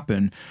to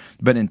happen.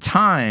 But in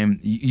time,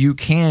 you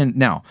can.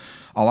 Now,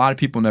 a lot of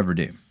people never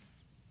do.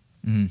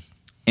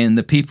 And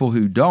the people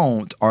who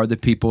don't are the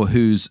people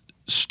whose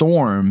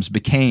storms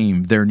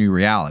became their new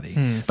reality.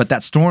 But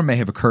that storm may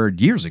have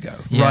occurred years ago.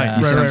 Yeah. Right.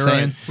 You see Right. what I'm Right.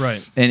 saying?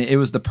 Right. And it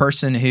was the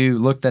person who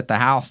looked at the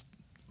house,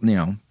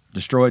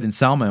 destroyed in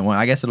Selma, and went,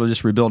 I guess it'll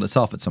just rebuild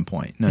itself at some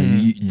point. No,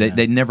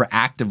 they never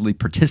actively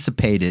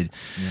participated.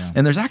 Yeah.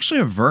 And there's actually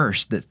a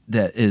verse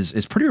that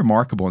is pretty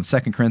remarkable in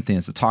 2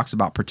 Corinthians that talks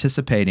about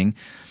participating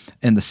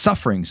in the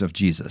sufferings of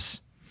Jesus.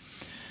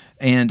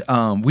 And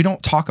we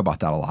don't talk about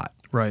that a lot.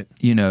 Right.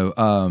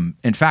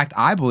 In fact,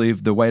 I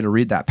believe the way to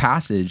read that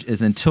passage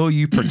is until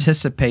you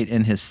participate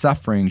in his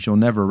sufferings, you'll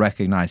never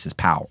recognize his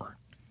power.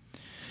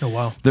 Oh,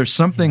 wow. There's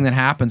something that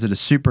happens at a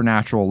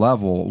supernatural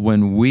level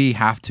when we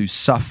have to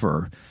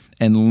suffer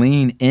and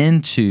lean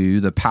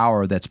into the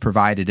power that's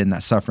provided in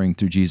that suffering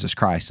through Jesus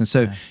Christ. And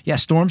so,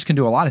 storms can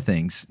do a lot of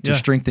things to Yeah.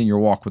 strengthen your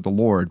walk with the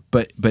Lord,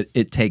 but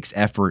it takes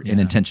effort and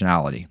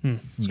intentionality.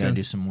 You got to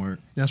do some work.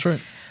 That's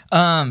right.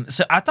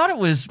 So I thought it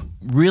was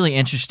really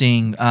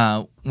interesting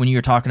when you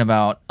were talking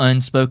about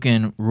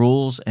unspoken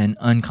rules and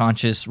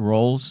unconscious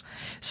roles.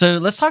 So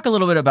let's talk a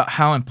little bit about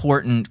how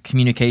important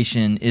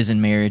communication is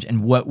in marriage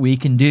and what we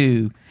can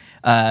do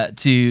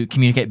to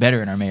communicate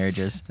better in our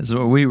marriages. That's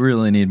what we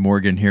really need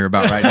Morgan here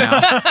about right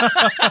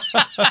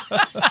now.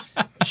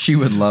 She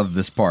would love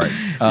this part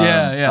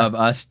of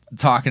us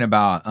talking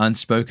about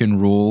unspoken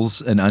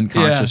rules and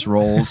unconscious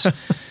roles.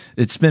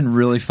 It's been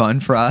really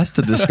fun for us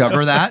to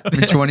discover that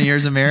in 20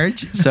 years of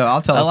marriage. So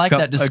I'll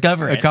tell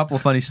discover a couple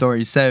of funny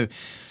stories. So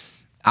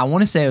I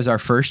want to say it was our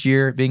first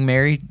year being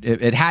married.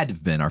 It had to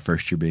have been our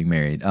first year being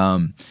married.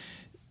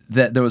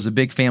 That there was a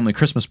big family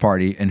Christmas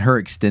party and her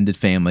extended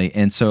family.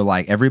 And so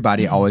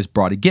everybody always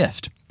brought a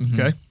gift.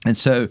 Okay. And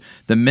so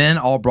the men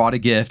all brought a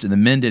gift, and the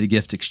men did a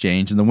gift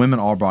exchange, and the women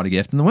all brought a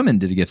gift, and the women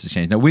did a gift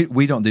exchange. Now,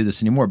 we don't do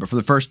this anymore, but for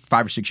the first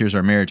 5 or 6 years of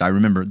our marriage, I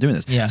remember doing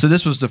this. Yeah. So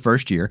this was the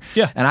first year.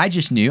 Yeah. And I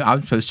just knew I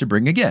was supposed to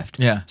bring a gift.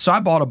 Yeah. So I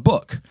bought a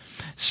book.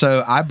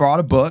 So I brought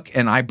a book,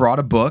 and I brought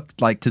a book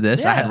like to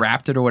this. I had Yeah.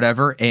 wrapped it or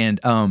whatever, and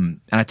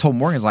I told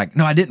Morgan, I was like,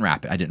 no, I didn't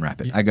wrap it.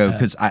 I go,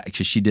 because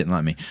she didn't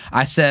let me.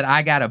 I said,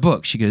 I got a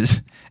book. She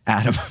goes,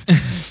 Adam,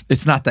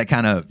 it's not that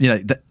kind of,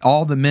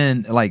 all the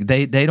men, like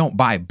they don't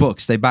buy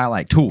books, they buy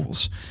like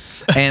tools.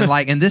 And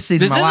like in this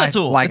season This of my is a life,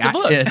 tool. like It's a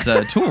book. it's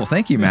a tool.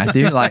 Thank you,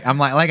 Matthew. Like I'm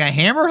like a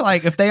hammer.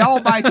 Like if they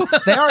all buy tools,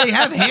 they already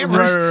have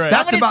hammers. Right.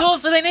 How many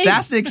tools do they need?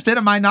 That's the extent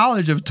of my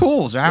knowledge of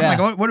tools. I'm Yeah.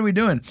 like, what are we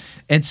doing?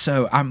 And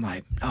so I'm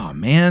like, oh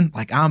man,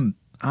 like I'm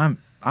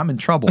in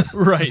trouble.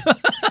 Right.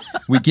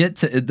 We get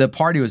to the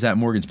party was at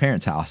Morgan's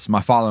parents' house.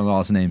 My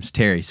father-in-law's name's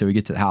Terry. So we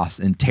get to the house,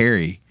 and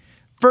Terry,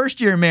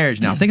 first year of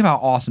marriage now. Think about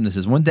how awesome this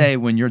is. One day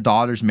when your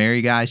daughters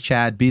marry guys,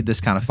 Chad, be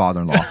this kind of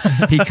father-in-law.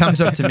 He comes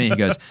up to me, he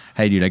goes,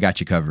 hey, dude, I got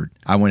you covered.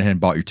 I went ahead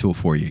and bought your tool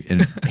for you.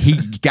 And he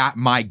got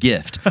my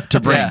gift to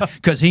bring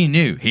because he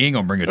knew he ain't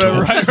going to bring a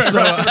tool.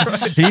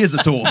 He is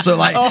a tool. So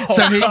like,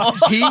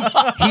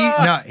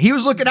 he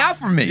was looking out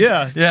for me.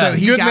 Yeah. So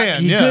he Good got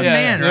man. he Yeah. good Yeah.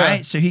 man, Yeah.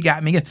 right? So he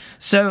got me good.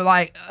 So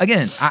like,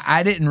 again,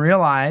 I didn't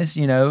realize,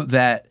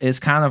 that it's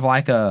kind of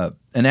like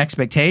an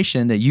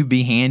expectation that you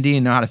be handy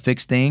and know how to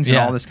fix things and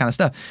all this kind of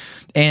stuff.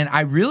 And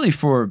I really,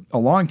 for a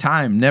long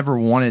time, never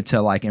wanted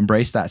to like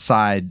embrace that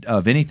side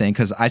of anything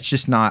because it's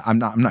just not. I'm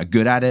not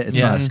good at it. It's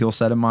not a skill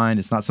set of mine.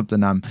 It's not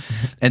something I'm.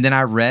 And then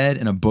I read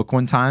in a book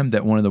one time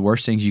that one of the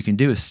worst things you can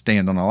do is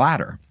stand on a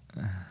ladder.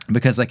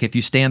 Because like if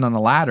you stand on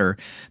a ladder,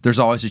 there's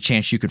always a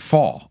chance you could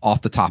fall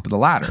off the top of the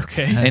ladder.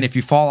 Okay. And if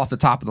you fall off the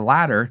top of the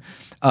ladder,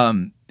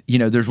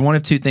 there's one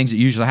of two things that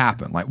usually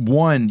happen. Like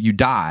one, you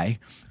die,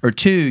 or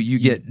two, you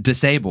get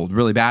disabled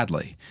really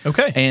badly.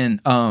 Okay.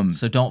 And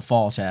So don't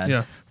fall, Chad.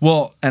 Yeah.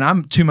 well, and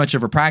I'm too much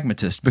of a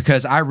pragmatist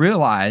because I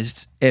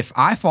realized if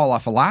I fall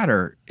off a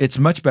ladder, it's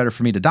much better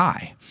for me to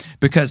die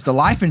because the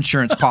life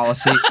insurance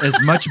policy is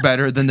much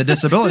better than the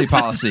disability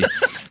policy.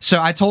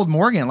 So I told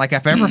Morgan, like,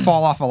 if I ever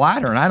fall off a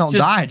ladder and I don't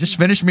die, just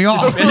finish me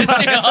off.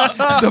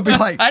 They'll be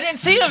like, I didn't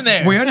see him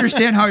there. we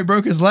understand how he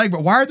broke his leg,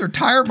 but why are there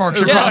tire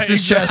marks across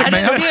his chest, I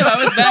man? didn't see him.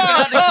 I was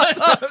backing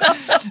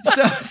out.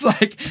 So it's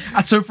like,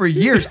 so for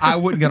years I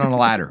wouldn't get on a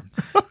ladder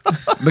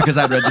because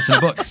I'd read this in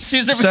a book. He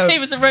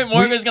was afraid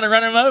Morgan was going to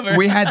run him over.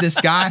 We had this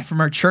guy from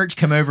our church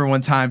come over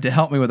one time to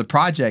help me with a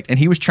project, and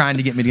he was trying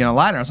to get me to get on a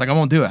ladder. I was like, I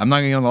won't do it. I'm not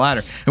going to get on the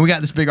ladder. And we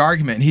got this big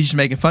argument, and he's just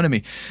making fun of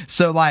me.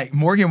 So like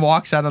Morgan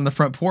walks out on the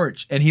front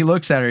porch, and he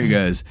looks at her. He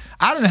goes,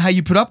 I don't know how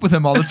you put up with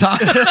him all the time.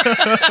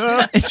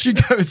 And she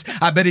goes,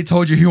 I bet he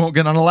told you he won't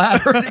get on a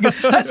ladder. And he goes,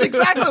 that's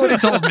exactly what he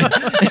told me.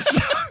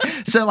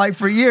 So like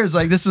for years,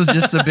 like this was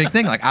just a big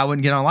thing. Like I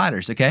wouldn't get on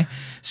ladders. Okay.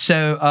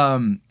 So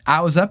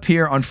I was up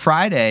here on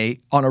Friday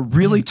on a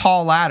really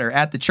tall ladder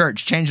at the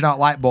church, changing out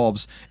light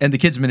bulbs in the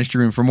kids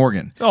ministry room for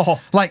Morgan. Oh.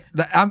 Like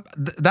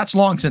that's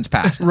long since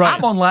passed. Right.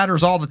 I'm on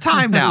ladders all the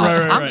time now.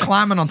 Right. I'm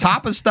climbing on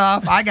top of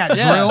stuff. I got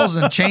drills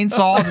and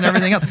chainsaws and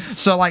everything else.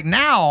 So like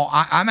now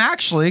I'm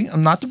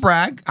not to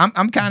brag.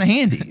 I'm kind of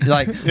handy.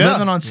 Like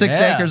living on 6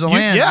 acres of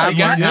land. I've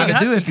learned how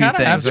to do a few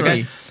things.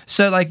 Okay.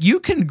 So like you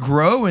can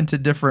grow into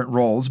different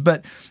roles,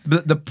 but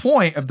the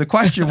point of the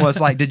question was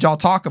like, did y'all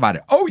talk about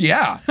it? Oh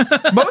yeah,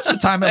 most of the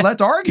time it led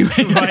to arguing,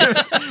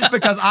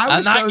 because I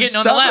was I'm not getting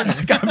on the ladder.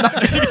 I'm not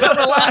getting on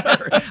the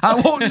ladder.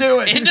 I won't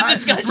do it. End of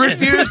discussion. I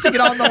refuse to get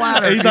on the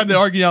ladder. Anytime they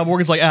argue now,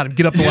 Morgan's like, Adam,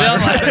 get up the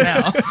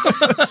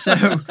ladder.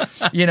 So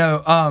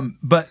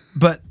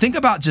but think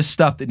about just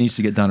stuff that needs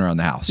to get done around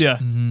the house. Yeah.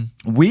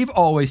 We've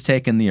always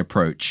taken the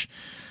approach.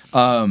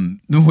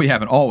 We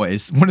haven't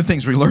always. One of the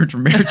things we learned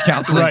from marriage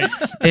counseling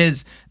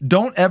is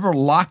don't ever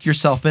lock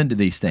yourself into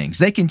these things.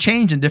 They can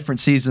change in different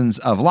seasons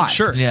of life.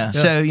 Sure. Yeah.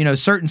 So,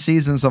 certain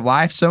seasons of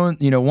life. So,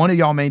 one of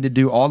y'all may need to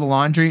do all the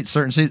laundry.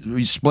 Certain seasons,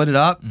 we split it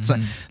up.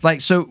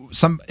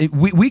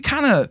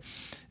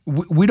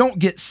 We don't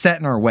get set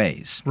in our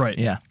ways. Right.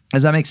 Yeah.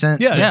 Does that make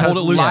sense? Yeah, Because hold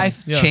it loose.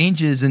 life Yeah.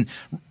 changes, and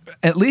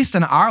at least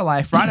in our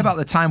life, right about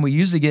the time we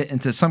usually get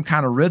into some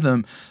kind of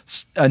rhythm,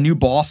 a new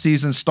ball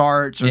season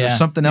starts, or there's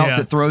something else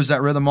that throws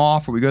that rhythm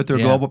off, or we go through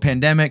a global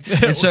pandemic.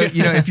 And so,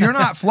 if you're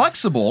not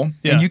flexible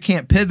and you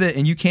can't pivot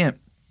and you can't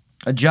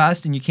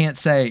adjust and you can't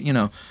say,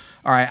 all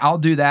right, I'll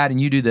do that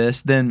and you do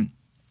this, then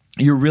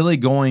you're really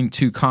going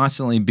to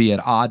constantly be at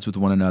odds with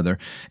one another.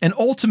 And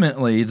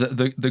ultimately,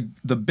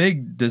 the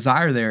big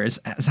desire there is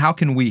how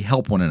can we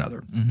help one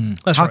another?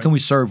 Mm-hmm. How can we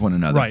serve one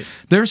another? Right.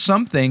 There's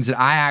some things that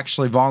I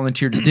actually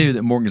volunteered to do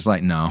that Morgan's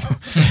like, no.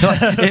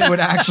 It would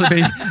actually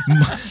be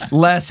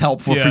less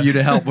helpful for you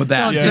to help with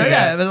that.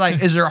 It was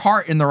like, is your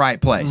heart in the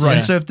right place? Right.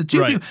 And so if the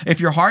two people,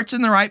 if your heart's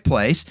in the right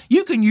place,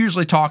 you can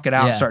usually talk it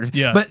out and start.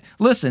 Yeah. But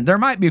listen, there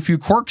might be a few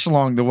quirks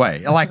along the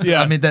way. Like,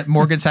 I mean, that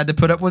Morgan's had to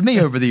put up with me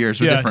over the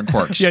years with different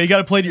quirks. Yeah, you got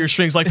to play to your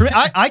strengths. Like for me,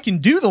 I can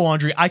do the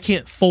laundry. I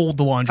can't fold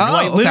the laundry. Oh,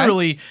 like okay.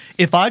 literally,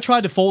 if I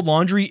tried to fold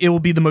laundry, it will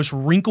be the most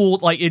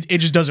wrinkled. Like it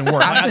just doesn't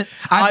work.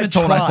 I've been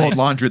told I fold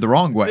laundry the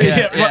wrong way.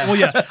 Yeah, right, well,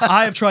 yeah.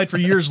 I have tried for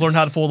years to learn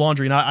how to fold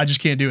laundry, and I just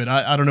can't do it.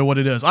 I don't know what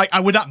it is. I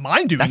would not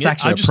mind doing That's it.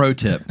 actually a pro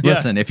tip. Yeah.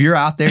 Listen, if you're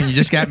out there and you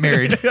just got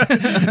married,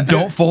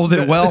 don't fold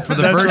it well for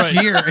the That's first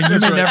right. year, and you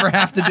may never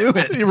have to do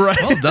it. Right.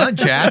 Well done,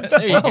 Chad.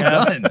 you Well go.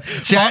 done.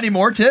 Chad, any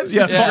more tips?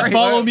 Yeah, This is great.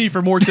 follow me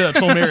for more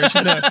tips on marriage.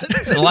 No.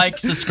 Like,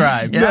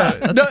 subscribe. Yeah,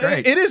 that's No,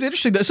 great. it is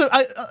interesting. So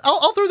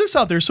I'll throw this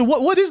out there. So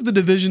what is the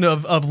division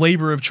of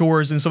labor of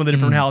chores in some of the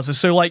different houses?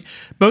 So like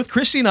both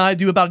Christy and I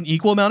do about an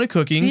equal amount of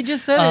cooking. He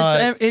just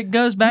said it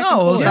goes back and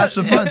No, forth. let's have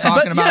some fun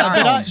talking about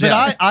our homes.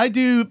 But I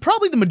do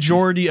probably the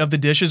majority of the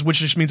dishes, which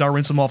just means I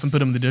rinse them off and put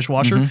them in the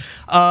dishwasher. You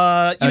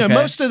know, Okay.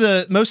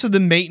 most of the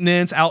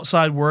maintenance,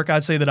 outside work,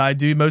 I'd say that I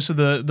do. Most of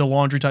the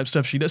laundry type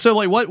stuff she does. So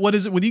like, what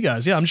is it with you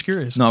guys? Yeah, I'm just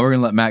curious. No, we're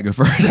gonna let Matt go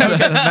first.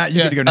 Matt,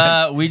 you get to go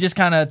next. We just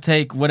kind of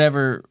take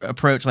whatever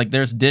approach. Like,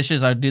 there's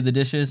dishes, I do the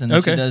dishes, and then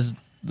Okay. she does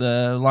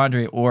the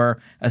laundry. Or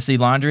I see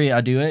laundry,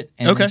 I do it,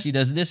 and Okay. then she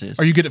does the dishes.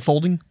 Are you good at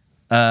folding?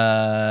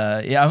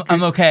 Yeah,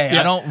 I'm okay.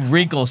 Yeah. I don't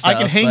wrinkle stuff. I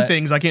can hang but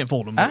things. I can't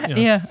fold them.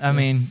 Yeah, I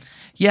mean,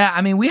 Yeah,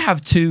 I mean, we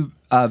have two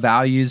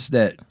values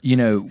that, you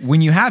know,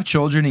 when you have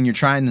children and you're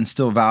trying to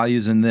instill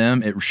values in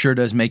them, it sure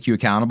does make you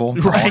accountable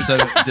to Right. also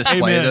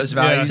display Amen. those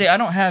values. see, I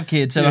don't have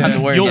kids, so I don't have to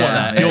worry You'll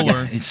about learn. that. You'll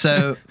learn.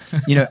 So,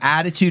 you know,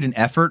 attitude and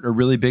effort are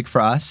really big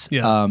for us.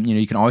 Yeah. You know,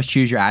 you can always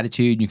choose your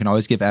attitude. You can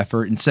always give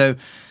effort. And so,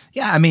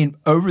 yeah, I mean,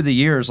 over the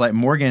years, like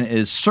Morgan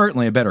is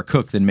certainly a better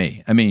cook than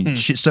me. I mean,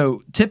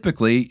 so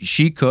typically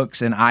she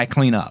cooks and I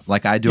clean up,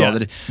 like I do all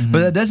the. But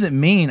that doesn't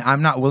mean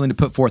I'm not willing to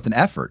put forth an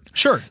effort.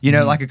 Sure. You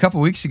know, like a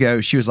couple weeks ago,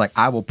 she was like,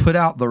 "I will put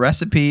out the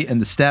recipe and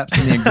the steps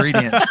and the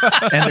ingredients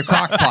and the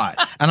crock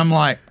pot," and I'm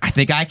like, "I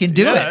think I can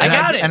do it. I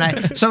got it."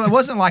 And so it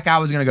wasn't like I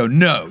was going to go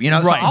no. You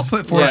know, so Right. I'll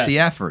put forth Yeah. the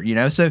effort. You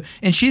know, so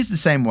and she's the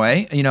same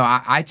way. You know,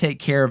 I take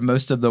care of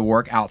most of the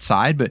work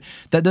outside, but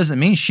that doesn't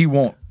mean she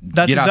won't.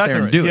 That's get out exactly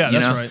there and right. do it. Yeah, you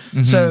that's know?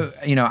 right. So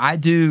you know, I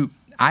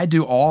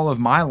do all of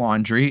my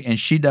laundry, and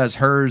she does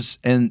hers,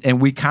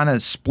 and we kind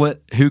of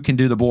split who can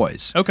do the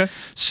boys. Okay.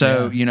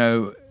 So you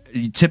know,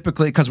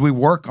 typically because we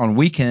work on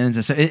weekends,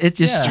 and so it's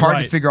just Yeah. hard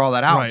Right. to figure all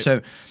that out. Right.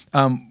 So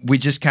we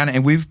just kind of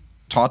and we've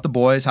taught the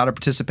boys how to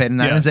participate in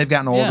that. Yeah. As they've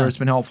gotten older, Yeah. it's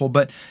been helpful.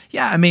 But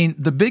yeah, I mean,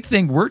 the big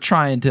thing we're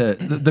trying to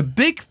the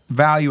big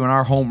value in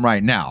our home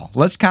right now.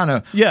 Let's kind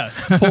of Yeah.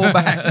 pull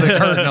back the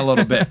curtain a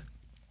little bit.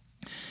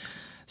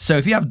 So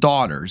if you have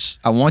daughters,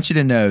 I want you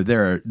to know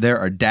there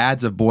are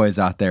dads of boys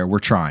out there. We're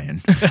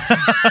trying.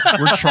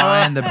 We're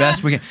trying the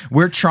best we can.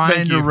 We're trying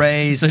Thank to you.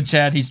 raise So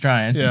Chad, he's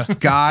trying. Yeah.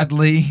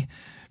 godly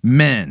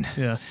men.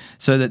 Yeah.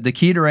 So that the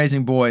key to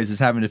raising boys is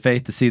having the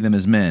faith to see them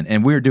as men,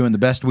 and we're doing the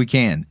best we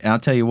can. And I'll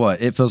tell you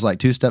what, it feels like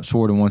 2 steps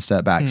forward and 1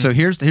 step back. So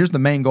here's the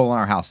main goal in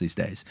our house these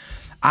days.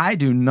 I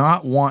do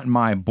not want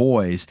my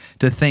boys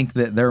to think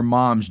that their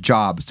mom's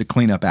job is to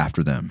clean up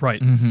after them.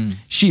 Right.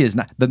 She is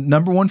not. The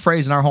number one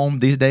phrase in our home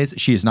these days,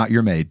 she is not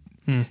your maid.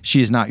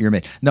 She is not your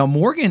maid. Now,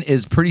 Morgan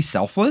is pretty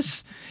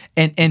selfless,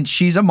 and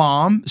she's a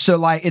mom, so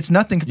like it's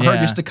nothing for her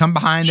Yeah. just to come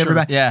behind Sure.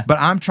 everybody. Yeah. But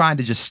I'm trying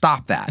to just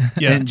stop that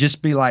Yeah. and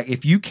just be like,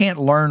 if you can't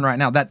learn right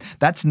now,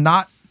 that's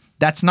not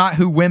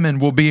who women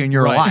will be in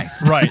your Right. life.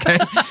 Right. Okay.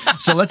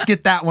 So let's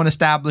get that one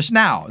established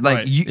now. Like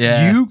Right.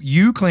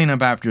 you clean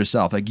up after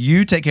yourself. Like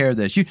you take care of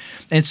this.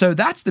 And so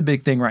that's the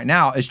big thing right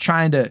now is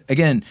trying to,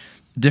 again,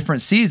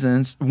 different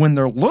seasons when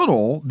they're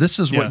little, this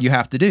is what Yeah. you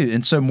have to do.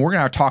 And so Morgan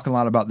and I are talking a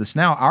lot about this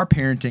now. Our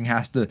parenting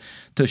has to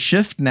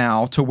shift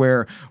now to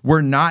where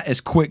we're not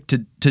as quick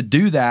to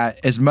do that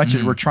as much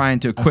as we're trying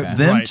to equip Okay.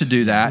 them Right. to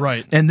do that.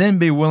 Right. And then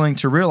be willing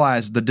to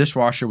realize the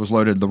dishwasher was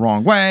loaded the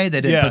wrong way. They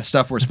didn't Yeah. put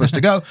stuff where it's supposed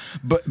to go.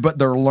 But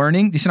they're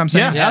learning. Do you see what I'm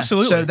saying? Yeah,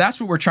 absolutely. So that's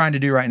what we're trying to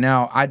do right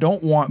now. I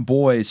don't want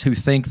boys who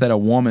think that a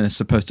woman is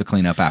supposed to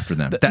clean up after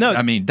them. no.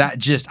 I mean, that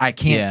just I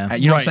can't. Yeah.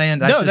 You know what Right. I'm saying?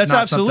 No, just that's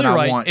not absolutely something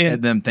right. I want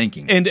And- them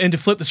thinking. And to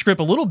flip the script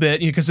a little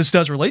bit, because this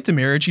does relate to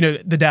marriage,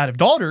 the dad of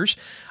daughters,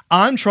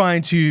 I'm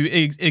trying to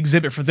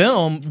exhibit for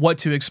them what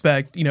to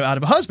expect, out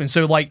of a husband.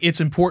 So like, it's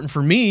important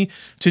for me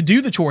to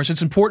do the chores.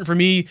 It's important for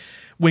me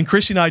when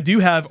Christy and I do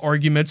have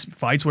arguments,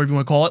 fights, whatever you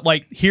want to call it,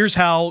 like, here's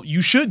how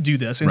you should do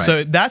this. And Right.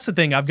 so that's the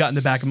thing I've got in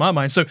the back of my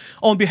mind. So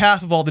on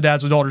behalf of all the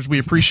dads with daughters, we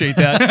appreciate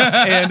that.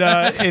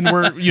 and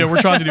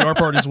we're trying to do our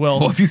part as well.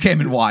 Well, if you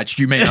came and watched,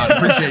 you may not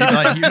appreciate it.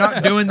 Like, you're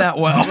not doing that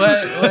well.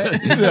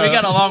 We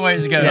got a long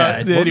ways to go,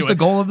 guys. What was Anyway. the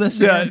goal of this?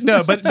 Yeah, again?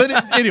 no, but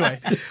anyway.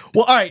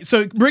 Well, all right.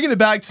 So bringing it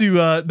back to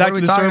are the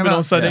we talking sermon about?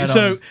 on Sunday. Yeah, I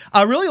So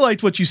I really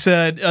liked what you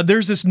said.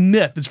 There's this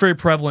myth that's very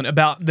prevalent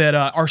about that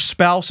our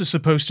spouse is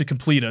supposed to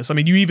complete us. I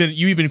mean, you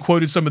even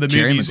quoted some of the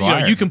Jerry movies.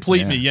 Maguire. You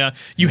complete Yeah. me. Yeah,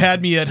 you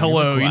had me at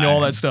hello. Maguire.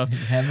 All that stuff.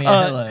 Had me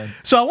at hello.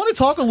 So I want to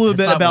talk a little That's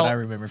bit not about. what I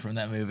remember from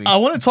that movie. I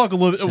want to talk a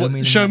little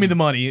bit. Show me the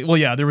money. Well,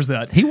 yeah, there was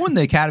that. He won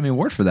the Academy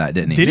Award for that,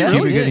 didn't he? Did he Cuba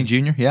really? Gooding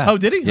Jr.? Yeah. Oh,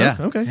 did he? Yeah.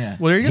 Oh, okay. Yeah.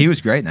 Well, there you go. He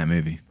was great in that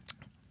movie.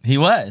 He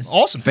was.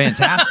 Awesome.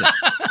 Fantastic.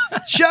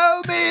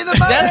 Show me the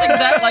money. That's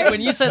exactly like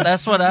when you said.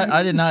 That's what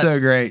I did not. So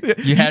great.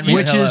 You had me at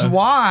Which is hello.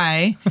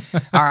 why,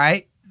 all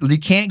right, you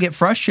can't get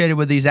frustrated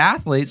with these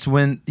athletes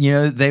when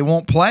they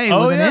won't play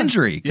with an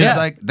injury because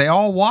like they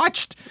all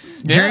watched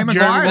Jerry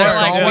Maguire. They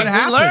saw what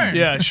happened.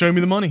 Yeah, show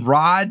me the money.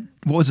 Rod,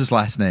 what was his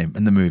last name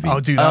in the movie? Oh,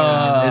 dude,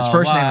 his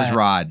first name was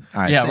Rod.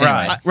 All right, Yeah, so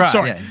anyway. Rod.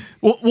 Sorry. Yeah.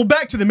 Well,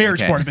 back to the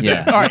marriage part of it.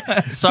 Then. Yeah. All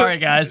right. Sorry,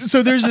 guys.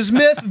 So there's this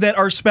myth that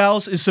our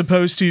spouse is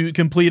supposed to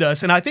complete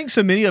us, and I think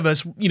so many of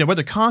us,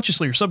 whether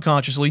consciously or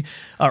subconsciously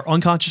or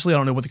unconsciously, I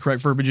don't know what the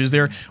correct verbiage is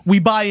there. We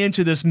buy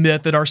into this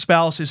myth that our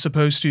spouse is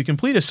supposed to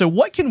complete us. So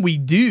what can we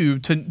do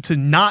to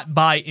not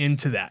buy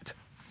into that?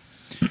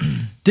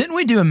 Didn't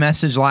we do a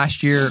message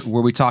last year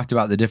where we talked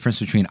about the difference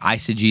between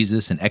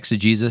eisegesis and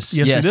exegesis?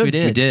 Yes, we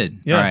did. We did.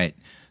 Yeah. All right.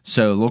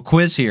 So a little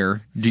quiz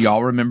here. Do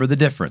y'all remember the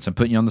difference? I'm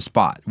putting you on the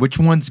spot. Which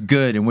one's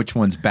good and which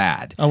one's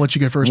bad? I'll let you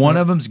go first. One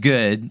Matt. of them's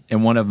good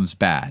and one of them's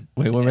bad.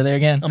 Wait, what were they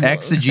again?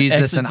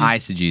 Exegesis and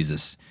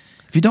eisegesis.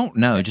 If you don't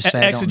know, just say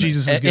I don't know.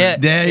 Exegesis is good. Yeah.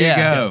 There you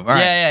go. All right.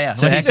 Yeah.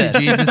 So What he said.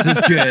 exegesis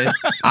is good.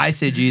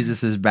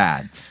 Eisegesis is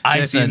bad. So I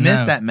if you said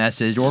missed no. that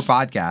message or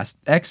podcast,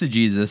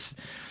 exegesis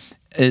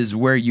is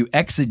where you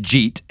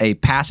exegete a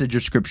passage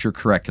of scripture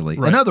correctly.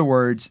 Right. In other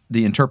words,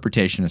 the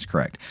interpretation is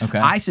correct. Okay.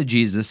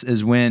 Eisegesis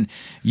is when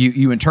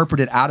you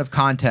interpret it out of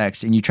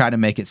context and you try to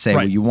make it say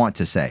Right. what you want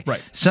to say. Right.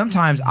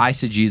 Sometimes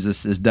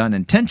eisegesis is done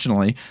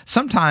intentionally.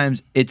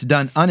 Sometimes it's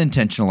done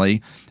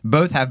unintentionally.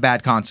 Both have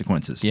bad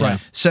consequences. Yeah. Right.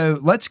 So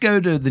let's go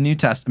to the New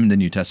Testament.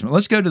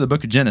 Let's go to the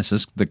book of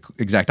Genesis, the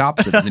exact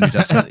opposite of the New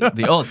Testament.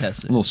 The Old A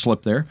Testament. little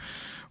slip there,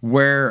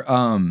 where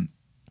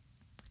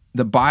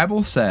the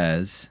Bible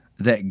says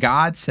that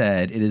God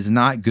said it is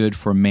not good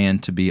for man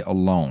to be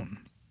alone.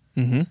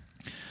 Mm-hmm.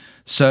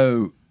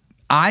 So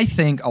I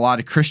think a lot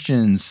of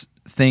Christians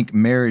think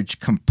marriage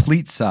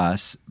completes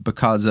us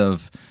because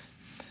of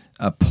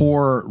a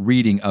poor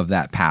reading of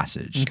that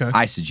passage, Okay.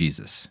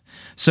 eisegesis.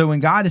 So when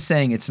God is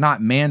saying it's not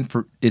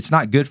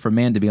good for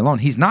man to be alone,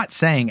 he's not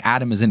saying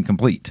Adam is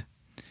incomplete.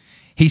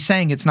 He's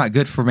saying it's not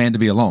good for man to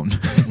be alone.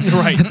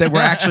 Right. That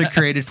we're actually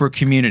created for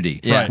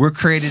community. Yeah. We're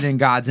created in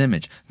God's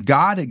image.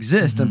 God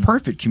exists in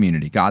perfect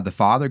community. God the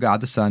Father,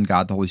 God the Son,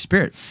 God the Holy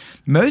Spirit.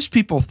 Most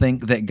people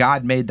think that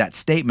God made that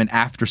statement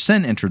after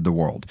sin entered the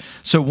world.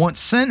 So once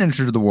sin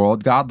entered the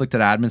world, God looked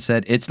at Adam and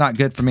said, it's not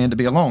good for man to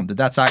be alone.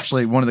 That's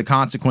actually one of the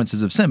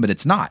consequences of sin, but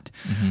it's not.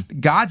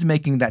 God's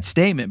making that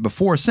statement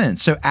before sin.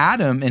 So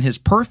Adam, in his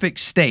perfect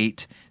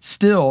state,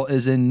 still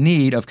is in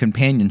need of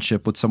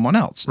companionship with someone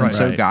else. And Right.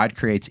 so Right. God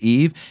creates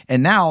Eve,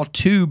 and now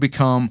two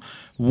become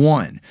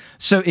one.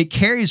 So it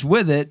carries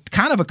with it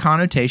kind of a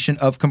connotation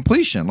of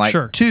completion, like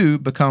Sure. two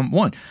become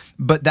one.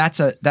 But that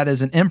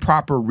is an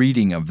improper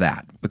reading of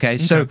that. Okay?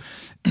 So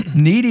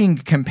needing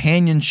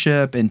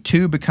companionship and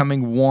two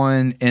becoming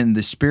one in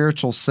the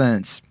spiritual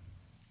sense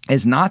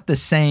is not the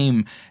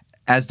same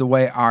as the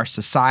way our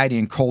society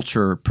and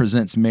culture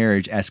presents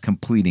marriage as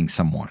completing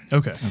someone.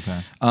 Okay.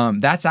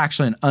 That's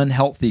actually an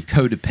unhealthy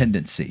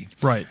codependency,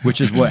 Right. Which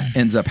is what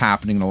ends up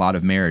happening in a lot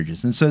of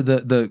marriages. And so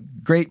the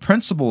great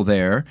principle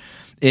there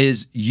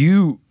is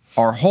you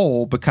are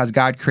whole because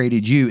God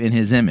created you in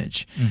his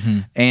image.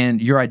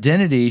 And your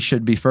identity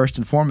should be first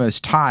and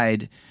foremost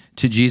tied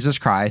to Jesus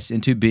Christ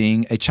and to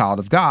being a child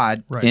of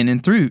God Right. in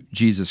and through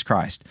Jesus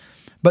Christ.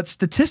 But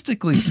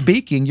statistically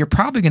speaking, you're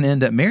probably going to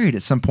end up married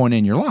at some point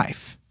in your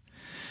life.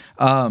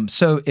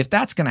 So if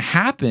that's going to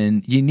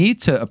happen, you need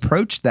to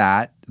approach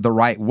that the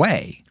right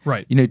way.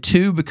 Right.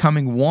 Two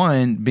becoming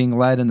one, being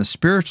led in the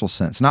spiritual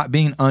sense, not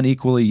being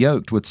unequally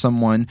yoked with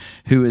someone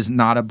who is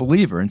not a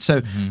believer. And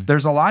so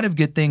there's a lot of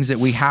good things that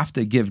we have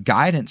to give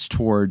guidance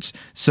towards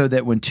so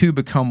that when two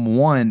become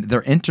one,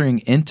 they're entering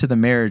into the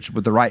marriage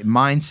with the right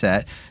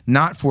mindset,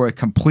 not for a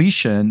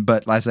completion,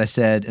 but as I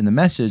said in the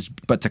message,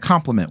 but to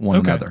complement one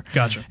Okay. another.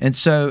 Gotcha. And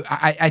so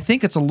I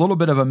think it's a little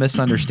bit of a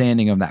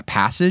misunderstanding of that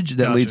passage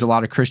that Gotcha. leads a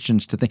lot of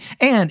Christians to think,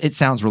 and it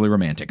sounds really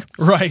romantic.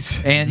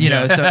 Right. And,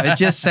 so it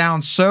just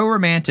sounds so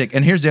romantic.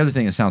 And here's the other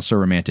thing that sounds so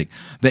romantic,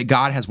 that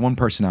God has one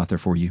person out there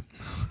for you.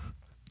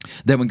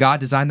 That when God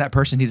designed that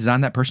person, he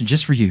designed that person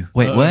just for you.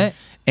 Wait, what?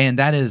 And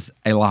that is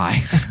a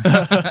lie.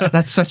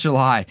 That's such a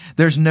lie.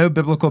 There's no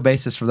biblical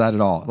basis for that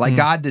at all. Like,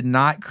 God did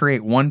not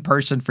create one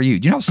person for you.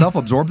 Do you know how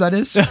self-absorbed that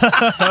is?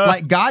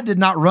 Like, God did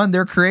not run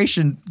their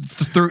creation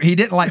through. He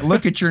didn't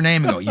look at your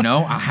name and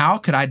go, how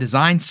could I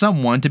design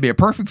someone to be a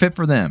perfect fit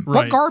for them?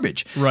 Right. What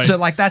garbage. Right. So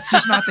that's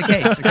just not the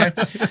case.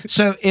 Okay.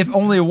 So if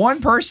only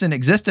one person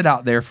existed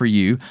out there for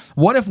you,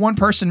 what if one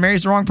person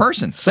marries the wrong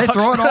person? They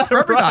throw it off for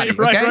everybody.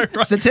 Right.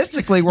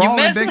 Statistically, we're all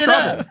in big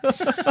trouble.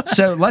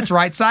 So let's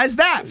right size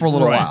that for a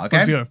little while. Okay.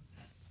 Let's go.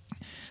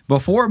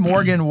 Before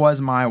Morgan was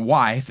my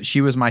wife,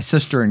 she was my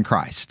sister in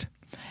Christ.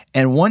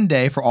 And one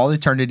day, for all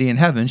eternity in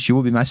heaven, she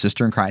will be my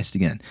sister in Christ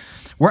again.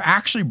 We're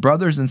actually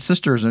brothers and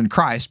sisters in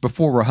Christ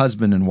before we're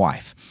husband and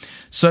wife.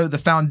 So the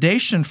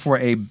foundation for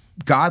a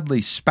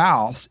godly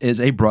spouse is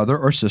a brother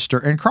or sister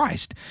in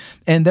Christ.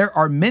 And there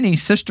are many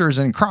sisters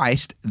in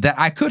Christ that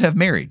I could have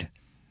married.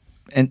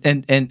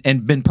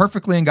 and been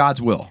perfectly in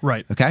God's will.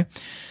 Right. Okay.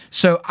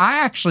 So I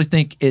actually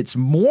think it's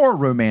more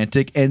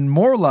romantic and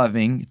more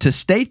loving to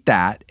state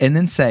that and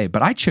then say,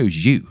 but I chose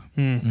you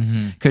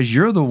because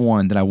you're the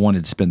one that I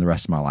wanted to spend the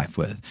rest of my life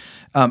with.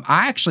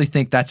 I actually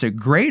think that's a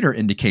greater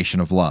indication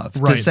of love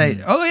to say,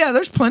 oh yeah,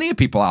 there's plenty of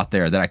people out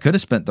there that I could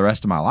have spent the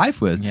rest of my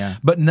life with,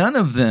 but none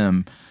of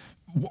them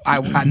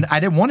I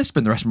didn't want to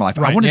spend the rest of my life.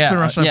 I wanted to spend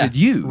the rest of my life with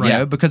you, you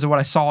know, because of what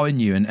I saw in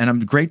you. And I'm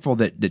grateful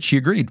that she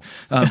agreed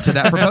to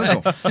that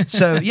proposal.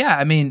 So, yeah,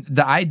 I mean,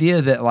 the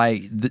idea that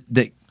like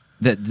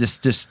that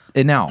just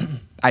and now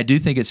I do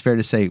think it's fair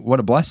to say what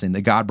a blessing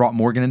that God brought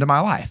Morgan into my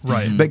life.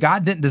 Right. But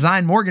God didn't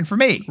design Morgan for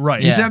me.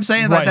 Right. You see what I'm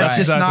saying? Like, that's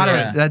just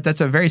exactly not that's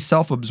a very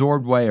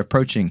self-absorbed way of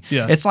approaching.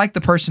 Yeah. It's like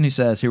the person who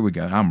says, here we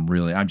go. I'm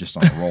just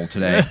on a roll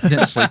today.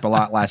 Didn't sleep a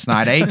lot last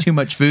night. I ate too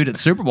much food at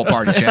the Super Bowl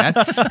party, Chad.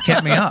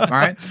 Kept me up. All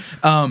right.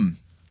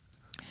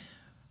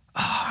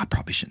 I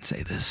probably shouldn't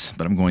say this,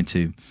 but I'm going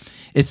to.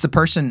 It's the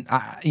person,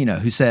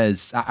 who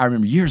says, I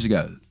remember years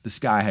ago, this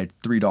guy had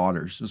 3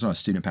 daughters. I was not a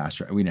student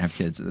pastor. We didn't have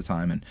kids at the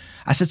time. And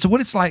I said, so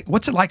what's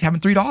it like having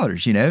 3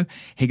 daughters, you know?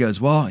 He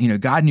goes, well,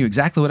 God knew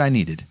exactly what I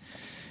needed.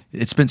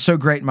 It's been so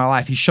great in my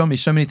life. He's shown me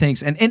so many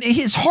things. And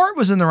his heart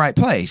was in the right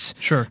place.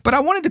 Sure. But I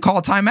wanted to call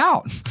a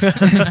timeout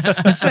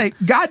and say,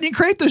 God didn't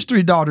create those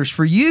 3 daughters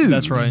for you.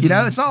 That's right. You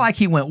know, it's not like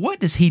he went, what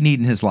does he need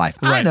in his life?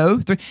 Right. I know.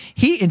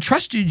 He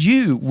entrusted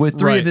you with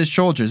 3 of his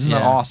children. Isn't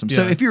that awesome? Yeah.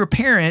 So if you're a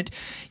parent,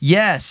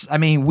 yes, I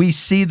mean, we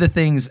see the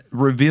things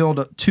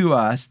revealed to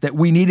us that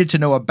we needed to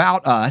know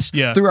about us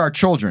through our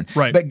children.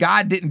 Right. But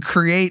God didn't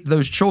create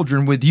those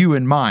children with you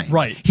in mind.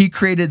 Right. He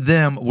created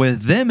them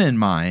with them in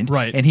mind.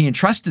 Right. And he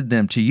entrusted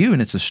them to you, and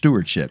it's a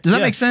stewardship. Does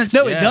that make sense?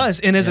 No, it does.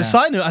 And as a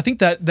side note, I think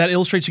that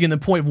illustrates again the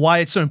point of why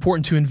it's so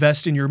important to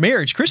invest in your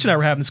marriage. Chris and I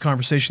were having this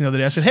conversation the other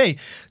day. I said, hey,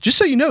 just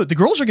so you know, the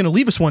girls are going to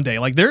leave us one day.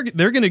 Like they're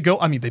going to go.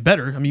 I mean, they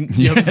better. I mean,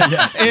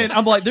 and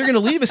I'm like, they're going to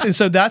leave us. And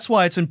so that's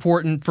why it's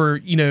important for,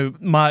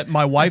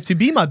 my wife to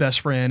be my best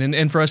friend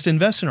and for us to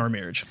invest in our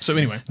marriage. So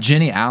anyway.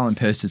 Jenny Allen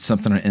posted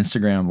something on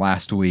Instagram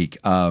last week,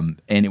 and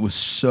it was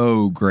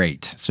so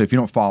great. So if you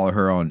don't follow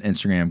her on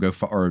Instagram,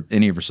 or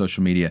any of her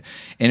social media,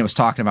 and it was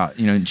talking about,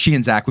 she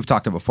and Zach, we've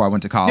talked about before. I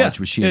went to college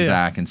with she and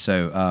Zach, and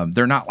so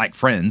they're not like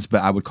friends,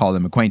 but I would call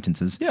them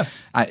acquaintances. Yeah,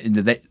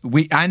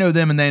 I know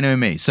them and they know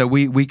me, so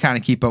we kind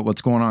of keep up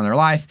what's going on in their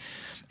life.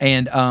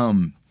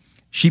 And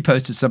she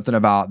posted something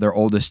about their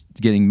oldest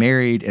getting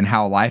married and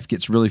how life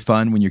gets really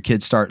fun when your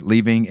kids start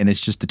leaving and it's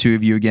just the 2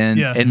 of you again.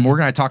 Yeah. And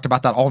Morgan and I talked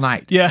about that all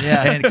night.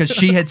 Yeah. Because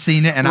she had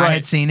seen it and I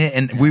had seen it,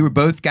 and we were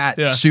both got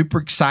super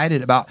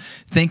excited about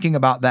thinking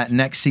about that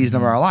next season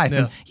of our life.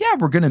 And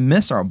we're going to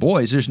miss our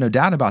boys. There's no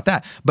doubt about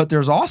that. But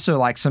there's also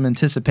like some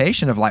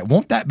anticipation of like,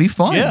 won't that be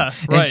fun? Yeah.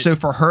 And so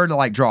for her to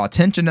like draw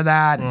attention to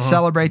that and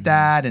celebrate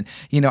that, and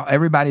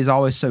everybody's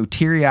always so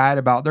teary-eyed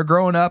about they're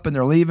growing up and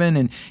they're leaving,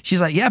 and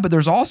she's like, yeah, but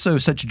there's also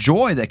such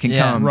joy that can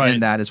come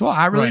in that as well.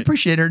 I really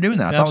appreciate her doing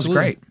that. I thought it was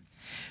great.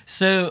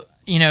 So,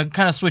 kind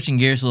of switching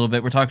gears a little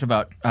bit, we're talking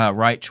about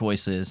right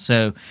choices.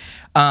 So,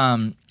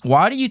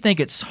 why do you think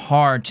it's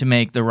hard to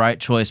make the right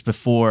choice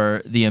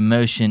before the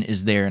emotion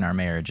is there in our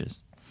marriages?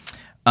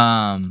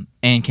 And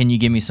can you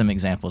give me some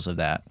examples of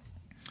that?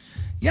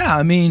 Yeah,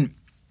 I mean,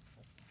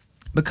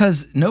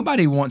 because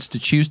nobody wants to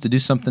choose to do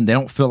something they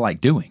don't feel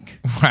like doing.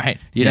 Right.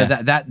 You know,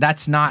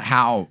 that's not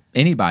how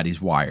anybody's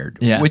wired,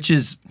 which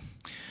is,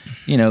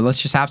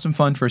 let's just have some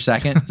fun for a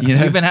second.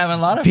 We've been having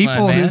a lot of people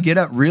fun, man. Who get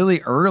up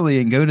really early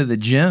and go to the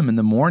gym in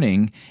the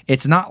morning.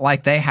 It's not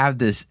like they have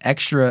this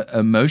extra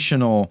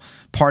emotional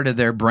part of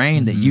their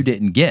brain that you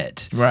didn't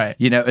get. Right.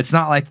 It's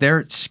not like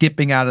they're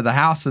skipping out of the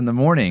house in the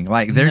morning.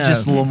 Like they're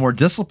just a little more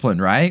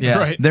disciplined, right? Yeah.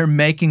 Right. They're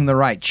making the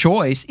right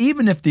choice,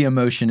 even if the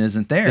emotion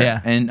isn't there. Yeah.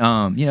 And,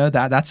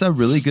 that's a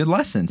really good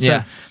lesson.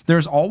 So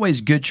there's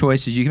always good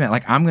choices you can make.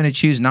 Like, I'm going to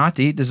choose not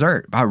to eat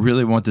dessert. I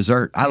really want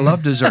dessert. I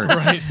love dessert.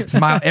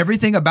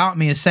 Everything about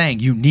me is saying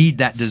you need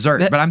that dessert,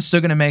 but I'm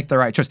still going to make the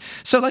right choice.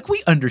 So like,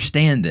 we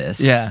understand this.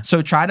 Yeah.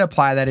 So try to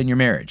apply that in your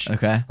marriage.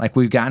 Okay. Like,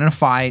 we've gotten in a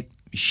fight.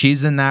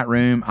 She's in that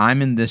room.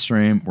 I'm in this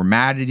room. We're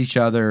mad at each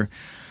other.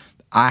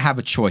 I have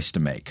a choice to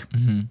make.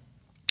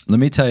 Let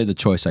me tell you the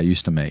choice I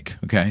used to make,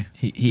 okay?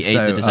 He ate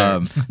the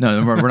dessert.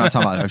 No, we're not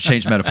talking about it. I've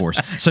changed metaphors.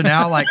 So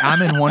now, like,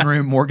 I'm in one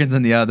room, Morgan's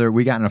in the other.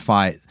 We got in a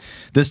fight.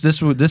 This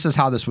is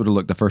how this would have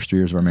looked the first 3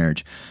 years of our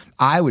marriage.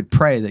 I would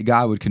pray that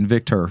God would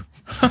convict her.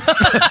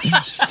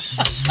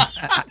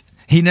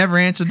 He never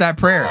answered that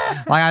prayer.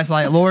 Like, I was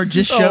like, Lord,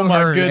 just show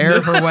her the error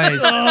of her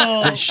ways,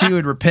 that she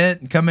would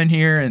repent and come in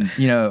here and,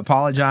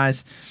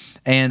 apologize.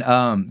 And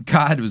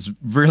God was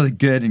really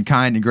good and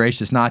kind and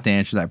gracious not to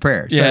answer that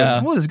prayer. So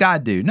what does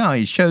God do? No,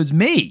 he shows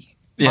me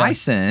my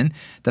sin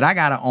that I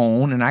got to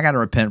own and I got to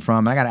repent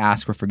from. I got to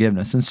ask for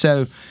forgiveness. And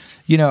so,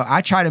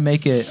 I try to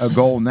make it a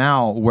goal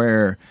now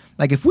where,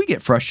 like, if we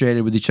get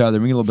frustrated with each other,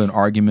 we get a little bit of an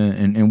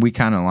argument, and we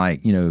kind of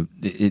like,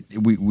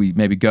 we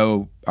maybe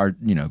go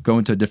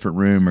into a different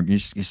room, or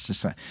it's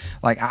just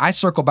like I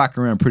circle back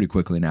around pretty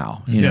quickly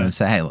now, and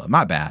say, hey, look,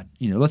 my bad.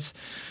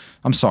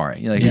 I'm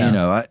sorry.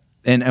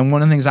 And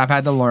one of the things I've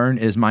had to learn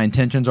is my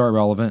intentions are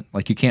irrelevant.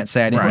 Like you can't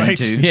say I didn't mean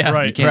to. Yeah.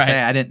 Right. You can't say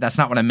I didn't. That's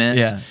not what I meant.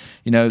 Yeah.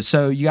 You know,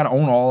 so you got to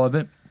own all of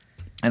it.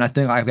 And I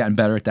think I've gotten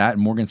better at that,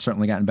 and Morgan's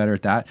certainly gotten better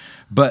at that.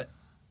 But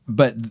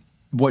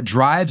what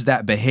drives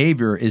that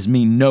behavior is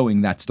me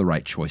knowing that's the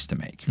right choice to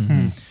make.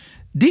 Mm-hmm.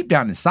 Deep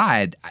down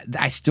inside,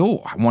 I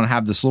still want to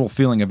have this little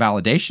feeling of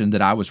validation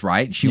that I was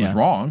right and she was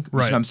wrong. You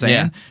know what I'm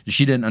saying? Yeah.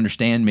 She didn't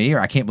understand me, or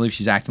I can't believe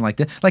she's acting like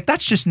that. Like,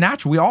 that's just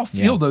natural. We all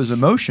feel those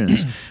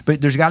emotions,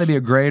 but there's got to be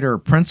a greater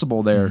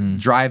principle there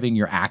driving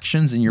your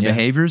actions and your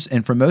behaviors.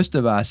 And for most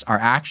of us, our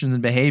actions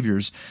and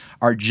behaviors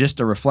are just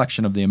a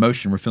reflection of the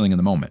emotion we're feeling in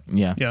the moment.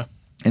 Yeah. Yeah.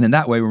 And in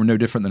that way, we're no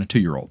different than a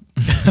 2-year-old.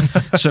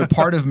 So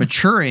part of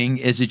maturing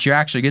is that you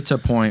actually get to a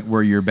point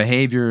where your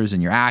behaviors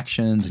and your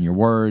actions and your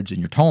words and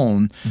your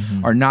tone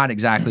are not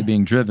exactly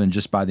being driven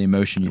just by the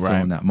emotion you feel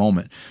in that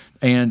moment.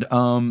 And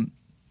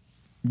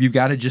you've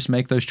got to just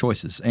make those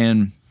choices.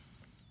 And,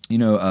 you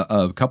know,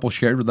 a couple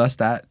shared with us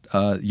that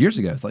years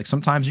ago. It's like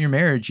sometimes in your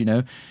marriage, you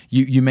know,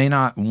 you may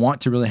not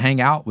want to really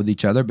hang out with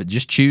each other, but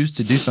just choose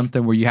to do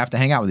something where you have to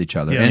hang out with each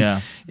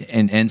other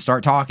and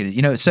start talking.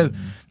 You know, so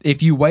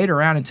if you wait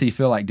around until you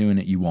feel like doing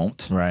it, you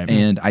won't. Right.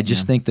 And I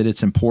just think that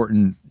it's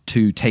important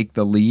to take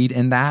the lead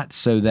in that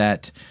so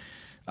that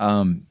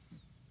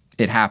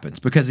it happens.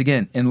 Because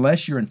again,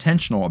 unless you're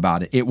intentional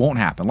about it, it won't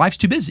happen. Life's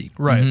too busy.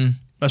 Right.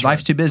 That's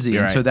Life's too busy,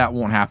 and so that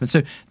won't happen.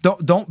 So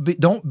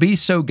don't be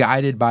so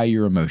guided by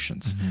your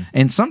emotions.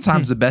 And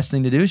sometimes the best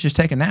thing to do is just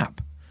take a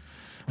nap.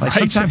 Like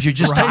sometimes you're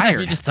just tired.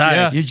 You're just tired.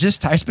 Yeah. You're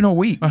just tired. It's been a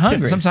week. Or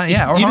hungry. Sometimes, or Eat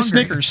hungry. a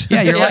Snickers.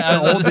 Yeah, you're like I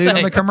the was old gonna dude say.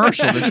 on the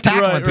commercial that's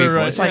tackling people.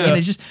 It's like, and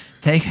it just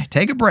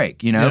take a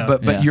break, you know. Yeah.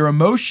 But your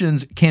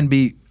emotions can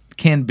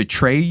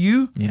betray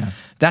you. Yeah.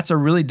 That's a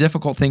really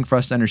difficult thing for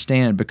us to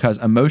understand because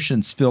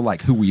emotions feel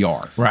like who we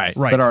are. Right.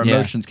 Right. But our Yeah.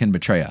 emotions can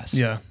betray us.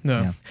 Yeah,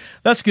 no.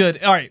 That's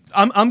good. All right.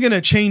 I'm going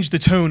to change the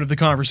tone of the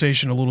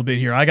conversation a little bit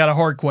here. I got a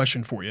hard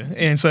question for you.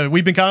 And so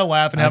we've been kind of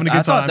laughing, having a good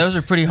I thought time. those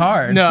are pretty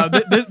hard. No,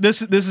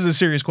 this is a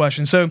serious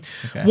question. So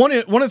one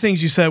of the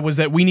things you said was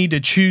that we need to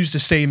choose to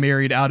stay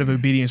married out of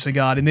obedience to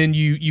God. And then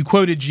you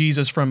quoted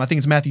Jesus from, I think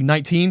it's Matthew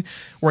 19,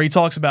 where he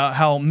talks about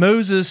how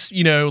Moses,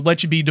 you know,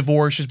 let you be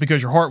divorced just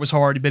because your heart was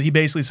hard. But he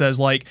basically says,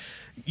 like,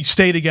 you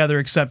stay together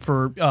except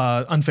for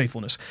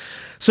unfaithfulness.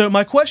 So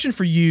my question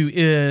for you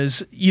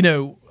is, you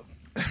know,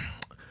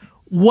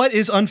 what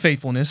is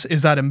unfaithfulness?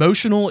 Is that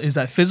emotional? Is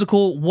that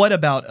physical? What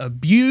about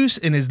abuse?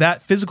 And is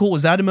that physical?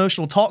 Is that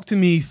emotional? Talk to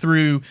me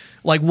through,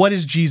 like, what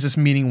is Jesus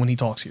meaning when he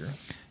talks here?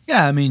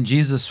 Yeah, I mean,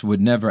 Jesus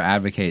would never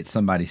advocate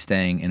somebody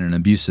staying in an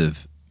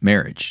abusive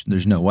marriage.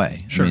 There's no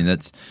way. Sure. I mean,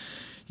 that's,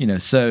 you know,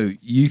 so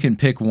you can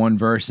pick one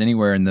verse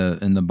anywhere in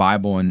the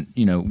Bible, and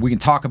you know, we can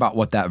talk about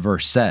what that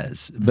verse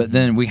says, but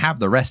then we have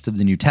the rest of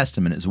the New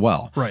Testament as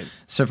well. Right.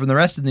 So from the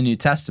rest of the New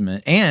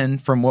Testament,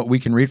 and from what we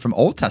can read from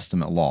Old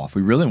Testament law, if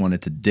we really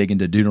wanted to dig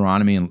into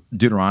Deuteronomy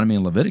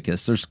and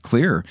Leviticus, there's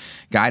clear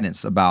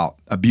guidance about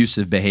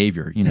abusive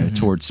behavior, you know,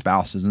 towards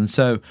spouses. And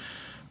so,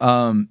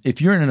 if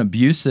you're in an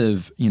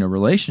abusive, you know,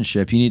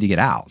 relationship, you need to get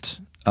out.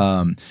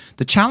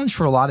 The challenge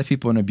for a lot of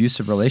people in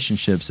abusive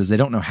relationships is they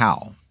don't know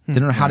how. They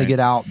don't know how to get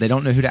out. They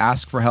don't know who to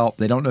ask for help.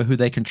 They don't know who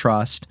they can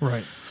trust.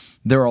 Right.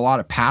 There are a lot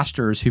of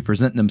pastors who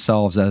present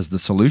themselves as the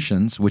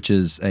solutions, which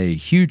is a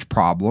huge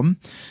problem.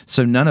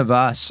 So none of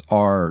us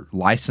are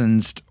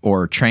licensed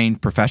or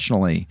trained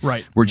professionally.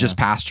 Right. We're just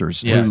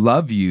pastors who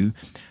love you,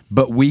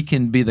 but we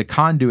can be the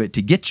conduit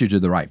to get you to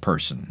the right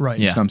person. Right.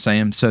 You know what I'm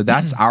saying? So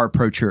that's our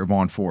approach here at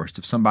Vaughn Forest.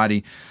 If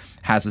somebody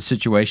has a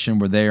situation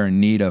where they're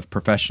in need of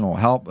professional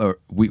help,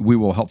 we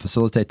will help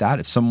facilitate that.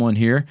 If someone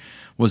here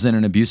was in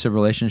an abusive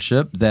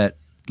relationship that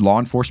law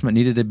enforcement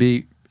needed to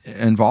be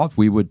involved,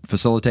 we would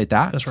facilitate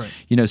that. That's right.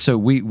 You know, so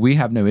we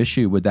have no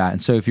issue with that.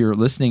 And so if you're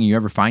listening and you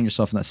ever find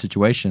yourself in that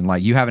situation,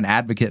 like, you have an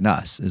advocate in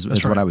us is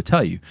what I would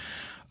tell you.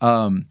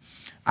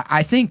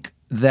 I think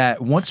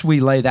that once we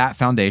lay that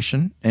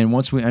foundation and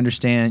once we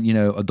understand, you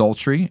know,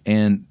 adultery,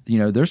 and, you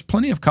know, there's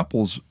plenty of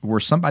couples where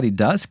somebody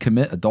does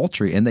commit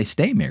adultery and they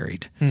stay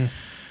married.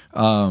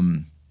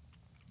 And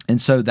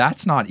so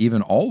that's not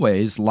even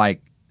always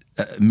like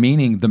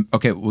meaning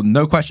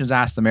no questions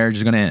asked, the marriage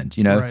is going to end,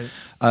 you know.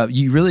 Right.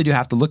 You really do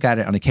have to look at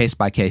it on a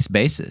case-by-case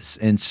basis.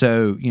 And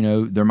so, you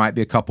know, there might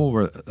be a couple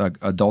where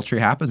adultery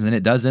happens and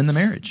it does end the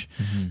marriage.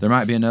 There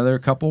might be another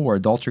couple where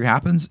adultery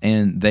happens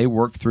and they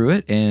work through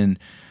it and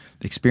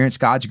experience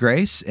God's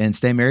grace and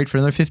stay married for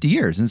another 50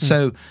 years. And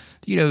so,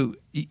 you know,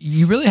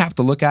 you really have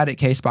to look at it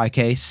case by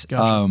case.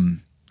 Gotcha.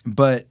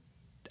 But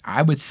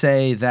I would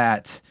say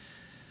that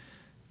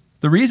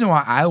the reason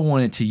why I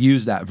wanted to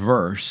use that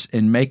verse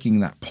in making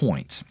that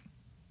point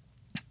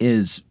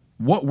is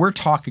what we're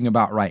talking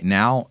about right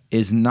now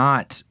is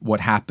not what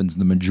happens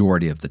the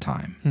majority of the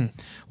time.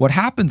 What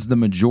happens the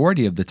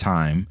majority of the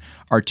time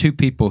are two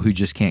people who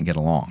just can't get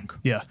along.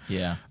 Yeah.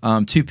 Yeah.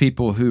 Two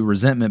people who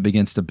resentment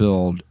begins to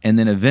build, and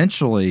then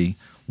eventually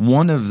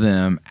one of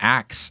them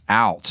acts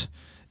out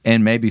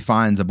and maybe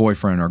finds a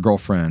boyfriend or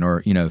girlfriend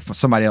or, you know,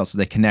 somebody else that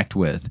they connect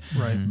with.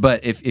 Right.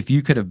 But if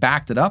you could have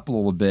backed it up a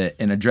little bit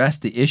and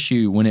addressed the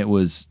issue when it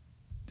was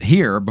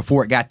here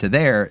before it got to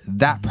there,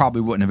 that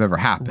probably wouldn't have ever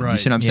happened. You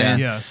see what I'm saying?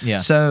 Yeah.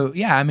 So,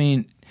 yeah, I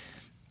mean,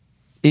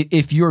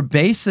 if your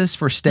basis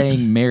for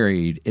staying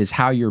married is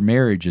how your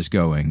marriage is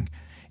going,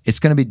 it's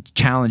going to be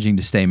challenging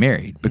to stay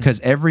married because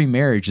every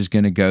marriage is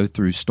going to go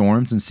through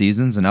storms and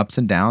seasons and ups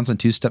and downs and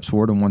 2 steps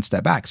forward and 1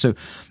 step back. So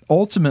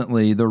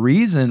ultimately, the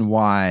reason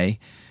why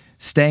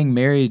staying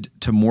married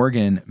to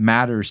Morgan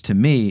matters to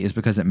me is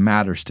because it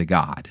matters to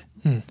God.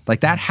 Like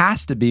that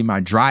has to be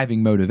my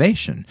driving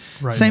motivation.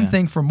 Right. Same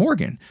thing for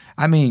Morgan.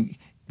 I mean,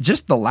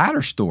 just the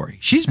latter story.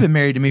 She's been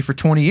married to me for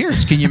 20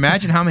 years. Can you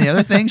imagine how many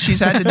other things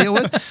she's had to deal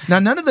with? Now,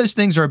 none of those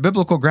things are a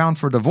biblical ground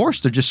for divorce.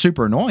 They're just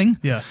super annoying.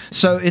 Yeah.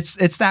 So it's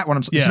that what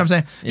I'm, you see what I'm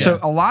saying? Yeah. So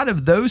a lot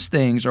of those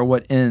things are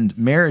what end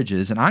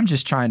marriages. And I'm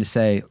just trying to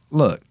say,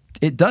 look,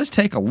 it does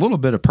take a little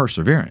bit of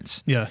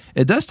perseverance. Yeah.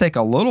 It does take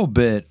a little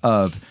bit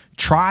of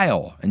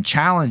trial and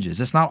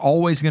challenges. It's not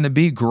always going to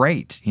be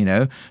great,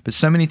 but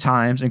so many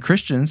times, and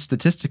Christians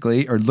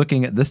statistically are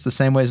looking at this the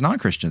same way as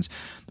non-Christians.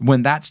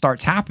 When that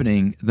starts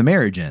happening, the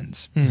marriage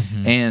ends.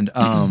 And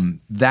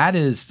that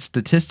is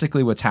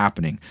statistically what's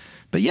happening.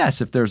 But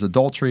yes, if there's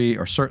adultery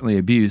or certainly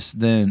abuse,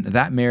 then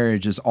that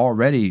marriage has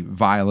already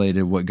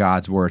violated what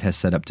God's word has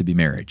set up to be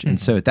marriage. And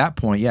so at that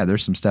point,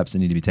 there's some steps that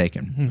need to be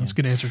taken. That's a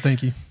good answer.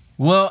 Thank you.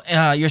 Well,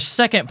 your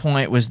second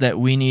point was that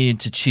we needed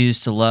to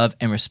choose to love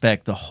and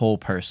respect the whole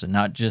person,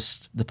 not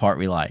just the part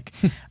we like.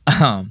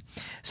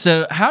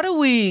 So how do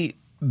we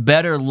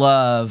better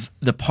love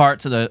the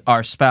parts of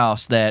our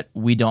spouse that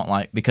we don't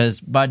like?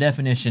 Because by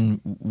definition,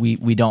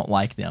 we don't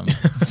like them.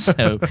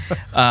 So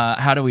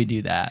how do we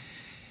do that?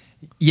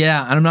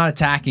 Yeah, and I'm not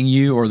attacking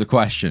you or the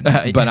question, but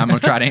I'm going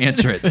to try to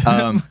answer it.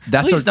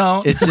 Please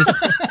don't. It's just,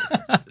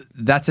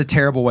 that's a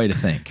terrible way to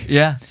think.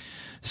 Yeah.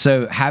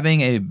 So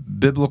having a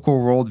biblical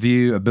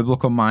worldview, a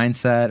biblical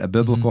mindset, a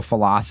biblical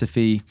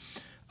philosophy,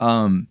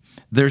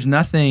 there's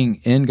nothing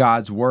in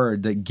God's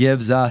word that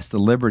gives us the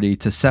liberty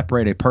to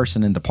separate a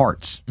person into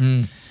parts.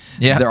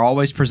 Yeah. They're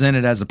always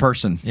presented as a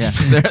person. Yeah.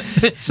 They're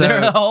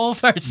the whole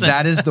person.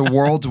 That is the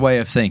world's way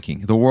of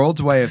thinking. The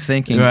world's way of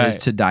thinking is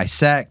to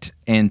dissect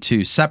and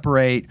to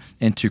separate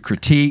and to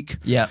critique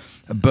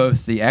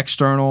both the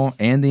external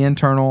and the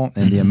internal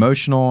and the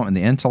emotional and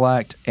the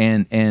intellect.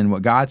 And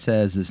what God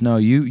says is, no,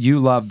 you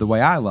love the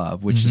way I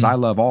love, which is I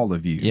love all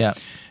of you. Yeah.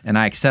 And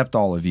I accept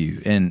all of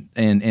you.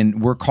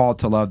 And we're called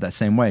to love that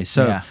same way.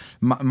 So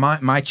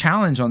my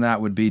challenge on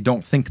that would be,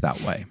 don't think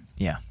that way.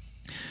 Yeah.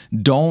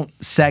 Don't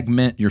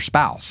segment your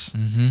spouse.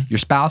 Your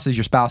spouse is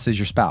your spouse is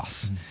your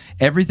spouse.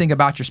 Everything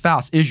about your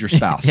spouse is your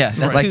spouse.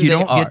 Like you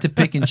don't get to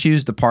pick and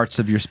choose the parts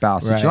of your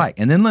spouse that you like.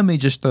 And then let me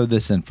just throw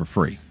this in for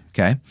free.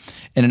 Okay.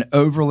 In an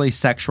overly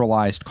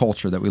sexualized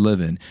culture that we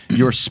live in,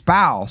 your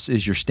spouse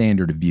is your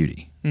standard of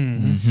beauty.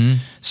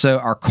 So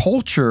our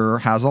culture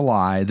has a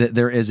lie that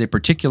there is a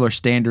particular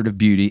standard of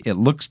beauty. It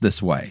looks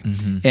this way.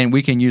 And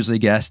we can usually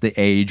guess the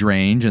age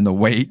range and the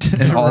weight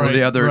and all of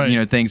the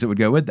other things that would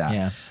go with that.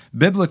 Yeah.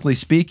 Biblically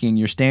speaking,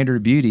 your standard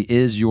of beauty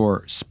is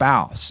your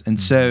spouse. And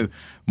so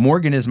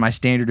Morgan is my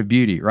standard of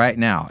beauty right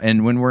now.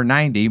 And when we're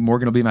 90,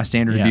 Morgan will be my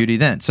standard of beauty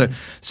then. So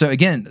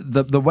again,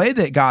 the way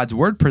that God's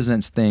word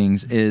presents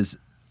things is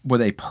with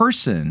a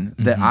person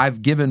that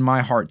I've given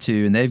my heart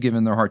to and they've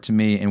given their heart to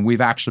me and we've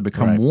actually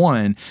become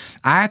one.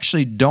 I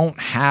actually don't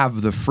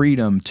have the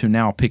freedom to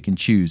now pick and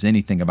choose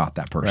anything about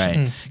that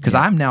person because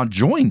I'm now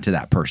joined to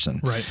that person.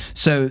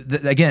 So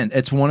again,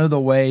 it's one of the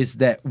ways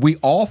that we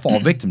all fall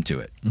victim to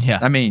it.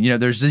 I mean,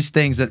 there's these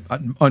things that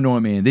annoy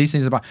me and these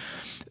things about...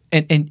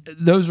 And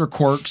those are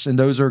quirks and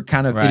those are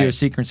kind of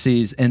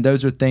idiosyncrasies and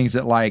those are things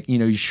that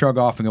you shrug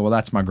off and go, well,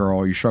 that's my girl.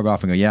 Or you shrug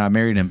off and go, yeah, I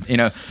married him,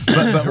 but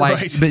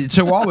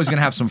so we're always going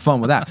to have some fun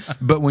with that.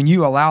 But when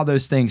you allow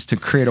those things to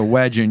create a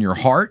wedge in your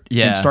heart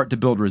and start to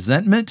build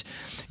resentment,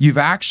 you've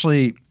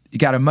actually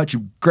got a much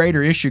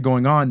greater issue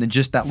going on than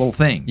just that little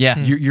thing.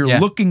 You're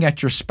looking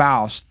at your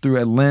spouse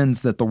through a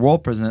lens that the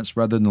world presents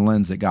rather than the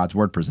lens that God's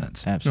word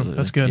presents. Absolutely.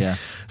 That's good.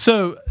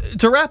 So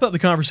to wrap up the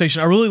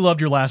conversation, I really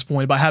loved your last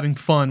point about having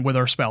fun with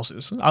our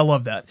spouses. I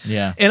love that.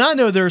 And I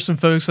know there are some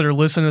folks that are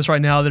listening to this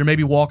right now that are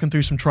maybe walking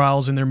through some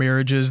trials in their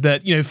marriages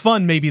that,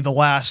 fun may be the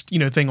last,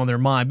 thing on their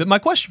mind. But my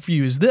question for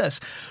you is this.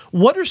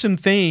 What are some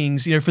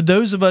things, for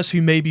those of us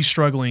who may be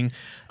struggling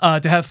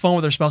to have fun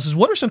with our spouses,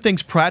 what are some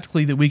things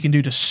practically that we can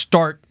do to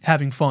start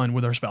having fun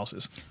with our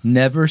spouses?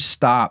 Never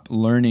stop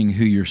learning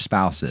who your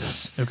spouse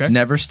is.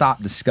 Never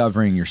stop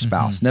discovering your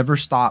spouse. Never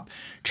stop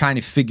trying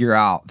to figure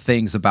out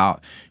things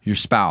about your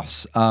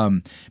spouse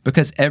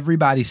because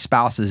everybody's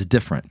spouse is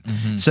different.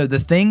 So the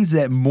things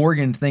that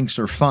Morgan thinks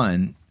are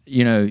fun,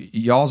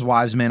 y'all's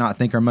wives may not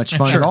think are much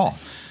fun at all.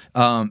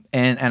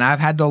 And I've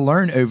had to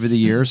learn over the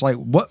years,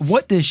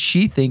 what does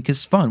she think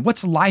is fun?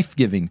 What's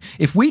life-giving?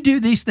 If we do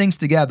these things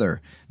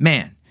together,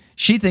 man,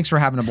 she thinks we're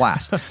having a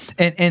blast.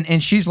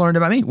 and she's learned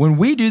about me. When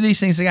we do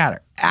these things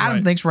together,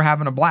 Adam thinks we're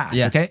having a blast,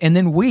 okay? And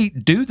then we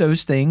do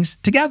those things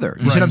together.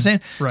 You see what I'm saying?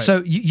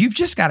 So you've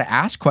just got to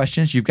ask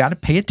questions. You've got to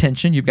pay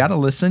attention. You've got to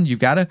listen. You've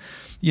got to,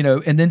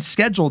 and then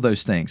schedule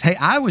those things. Hey,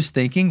 I was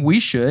thinking we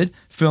should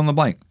fill in the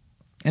blank.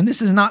 And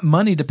this is not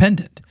money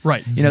dependent.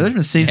 Right. You know, there's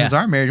been seasons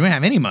our marriage, we didn't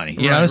have any money.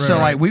 You know, so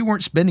like we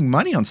weren't spending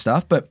money on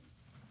stuff, but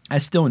I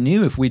still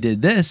knew if we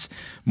did this,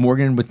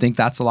 Morgan would think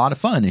that's a lot of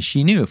fun. And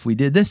she knew if we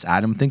did this,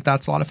 Adam would think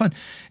that's a lot of fun.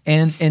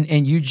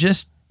 And you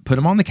just put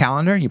them on the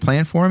calendar and you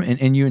plan for them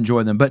and you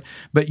enjoy them. But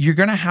you're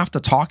going to have to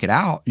talk it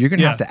out. You're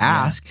going to have to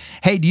ask,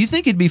 hey, do you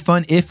think it'd be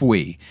fun if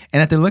we?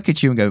 And if they look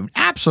at you and go,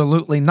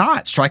 absolutely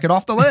not, strike it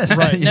off the list.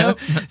 Right. You know?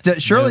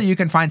 Surely you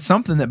can find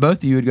something that both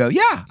of you would go,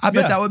 yeah, I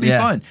bet that would be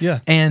fun. Yeah.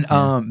 And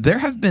there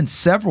have been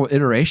several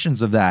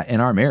iterations of that in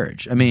our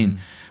marriage. I mean,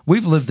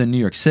 we've lived in New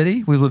York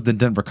City. We've lived in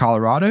Denver,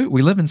 Colorado.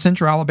 We live in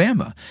Central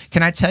Alabama.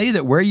 Can I tell you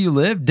that where you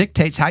live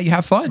dictates how you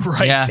have fun?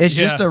 Right. Yeah. It's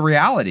just a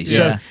reality.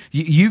 Yeah. So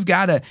you've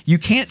got to. You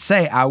can't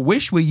say, I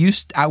wish we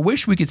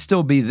could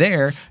still be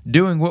there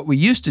doing what we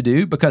used to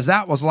do because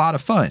that was a lot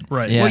of fun.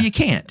 Right. Yeah. Well, you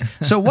can't.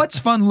 So what's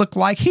fun look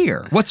like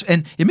here?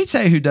 And let me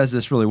tell you who does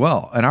this really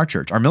well in our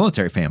church. Our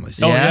military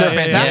families. Oh, yeah, They're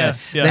yeah,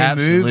 fantastic. yeah. They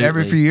Absolutely. move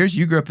every few years.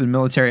 You grew up in a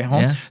military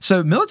home. Yeah.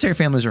 So military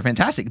families are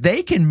fantastic.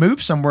 They can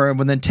move somewhere and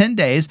within 10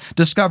 days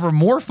discover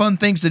more fun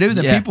things to do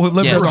than people who've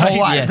lived Yes. their whole Right.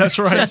 life. Yeah. That's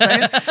right. You know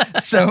what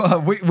I'm saying? So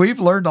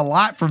we've learned a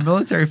lot from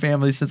military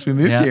families since we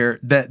moved here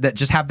that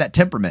just have that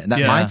temperament and that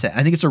mindset.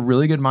 I think it's a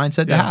really good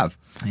mindset to have.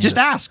 Just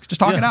ask. Just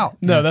talk it out.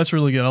 No, that's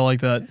really good. I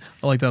like that.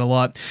 I like that a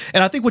lot.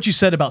 And I think what you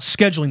said about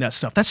scheduling that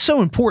stuff, that's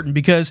so important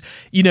because,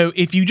 you know,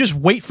 if you just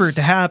wait for it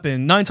to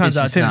happen, 9 times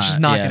out of 10, it's just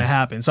not going to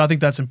happen. So I think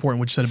that's important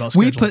what you said about scheduling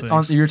We put things.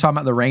 on, you were talking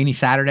about the rainy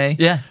Saturday.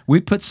 Yeah.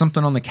 We put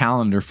something on the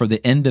calendar for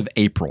the end of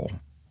April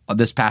of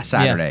this past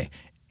Saturday.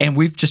 And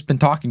we've just been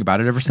talking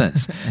about it ever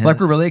since. Like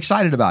we're really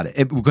excited about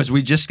it because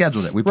we just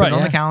scheduled it. We put it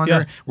on the calendar.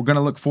 Yeah. We're going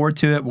to look forward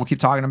to it. We'll keep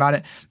talking about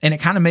it. And it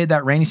kind of made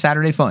that rainy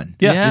Saturday fun.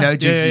 Yeah. You know,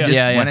 just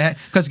Yeah. went ahead.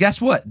 Because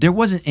guess what? There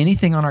wasn't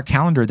anything on our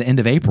calendar at the end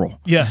of April.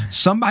 Yeah.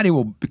 Somebody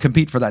will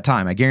compete for that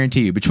time. I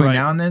guarantee you. Between Right.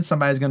 now and then,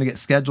 somebody's going to get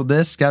scheduled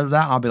this, scheduled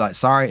that. And I'll be like,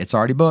 sorry, it's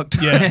already booked.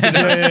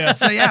 Yeah.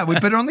 So we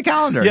put it on the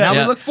calendar. Yeah. Now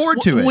Yeah. we look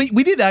forward to it.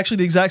 We did actually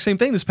the exact same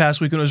thing this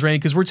past week when it was raining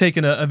because we're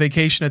taking a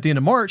vacation at the end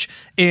of March,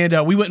 and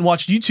we went and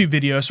watched YouTube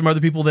videos from other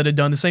people that had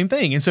done the same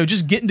thing. And so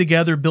just getting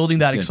together, building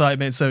that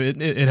excitement, so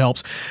it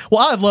helps.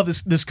 Well, I've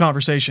loved this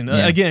conversation.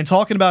 Again,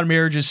 talking about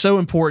marriage is so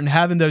important,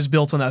 having those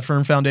built on that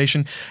firm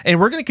foundation. And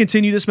we're going to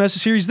continue this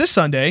message series this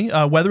Sunday,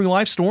 Weathering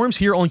Life Storms,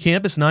 here on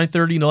campus,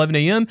 9:30 and 11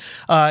 a.m.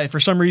 If for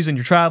some reason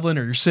you're traveling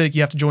or you're sick,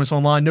 you have to join us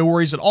online. No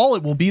worries at all.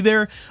 It will be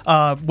there.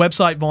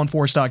 Website,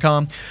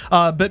 vaughnforest.com.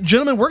 But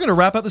gentlemen, we're going to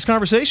wrap up this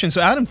conversation. So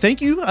Adam,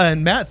 thank you.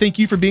 And Matt, thank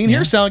you for being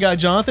here. Sound Guy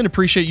Jonathan,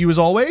 appreciate you as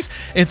always.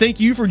 And thank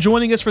you for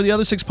joining us for the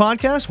Other Six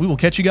podcast. We will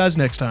catch you guys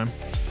next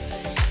time.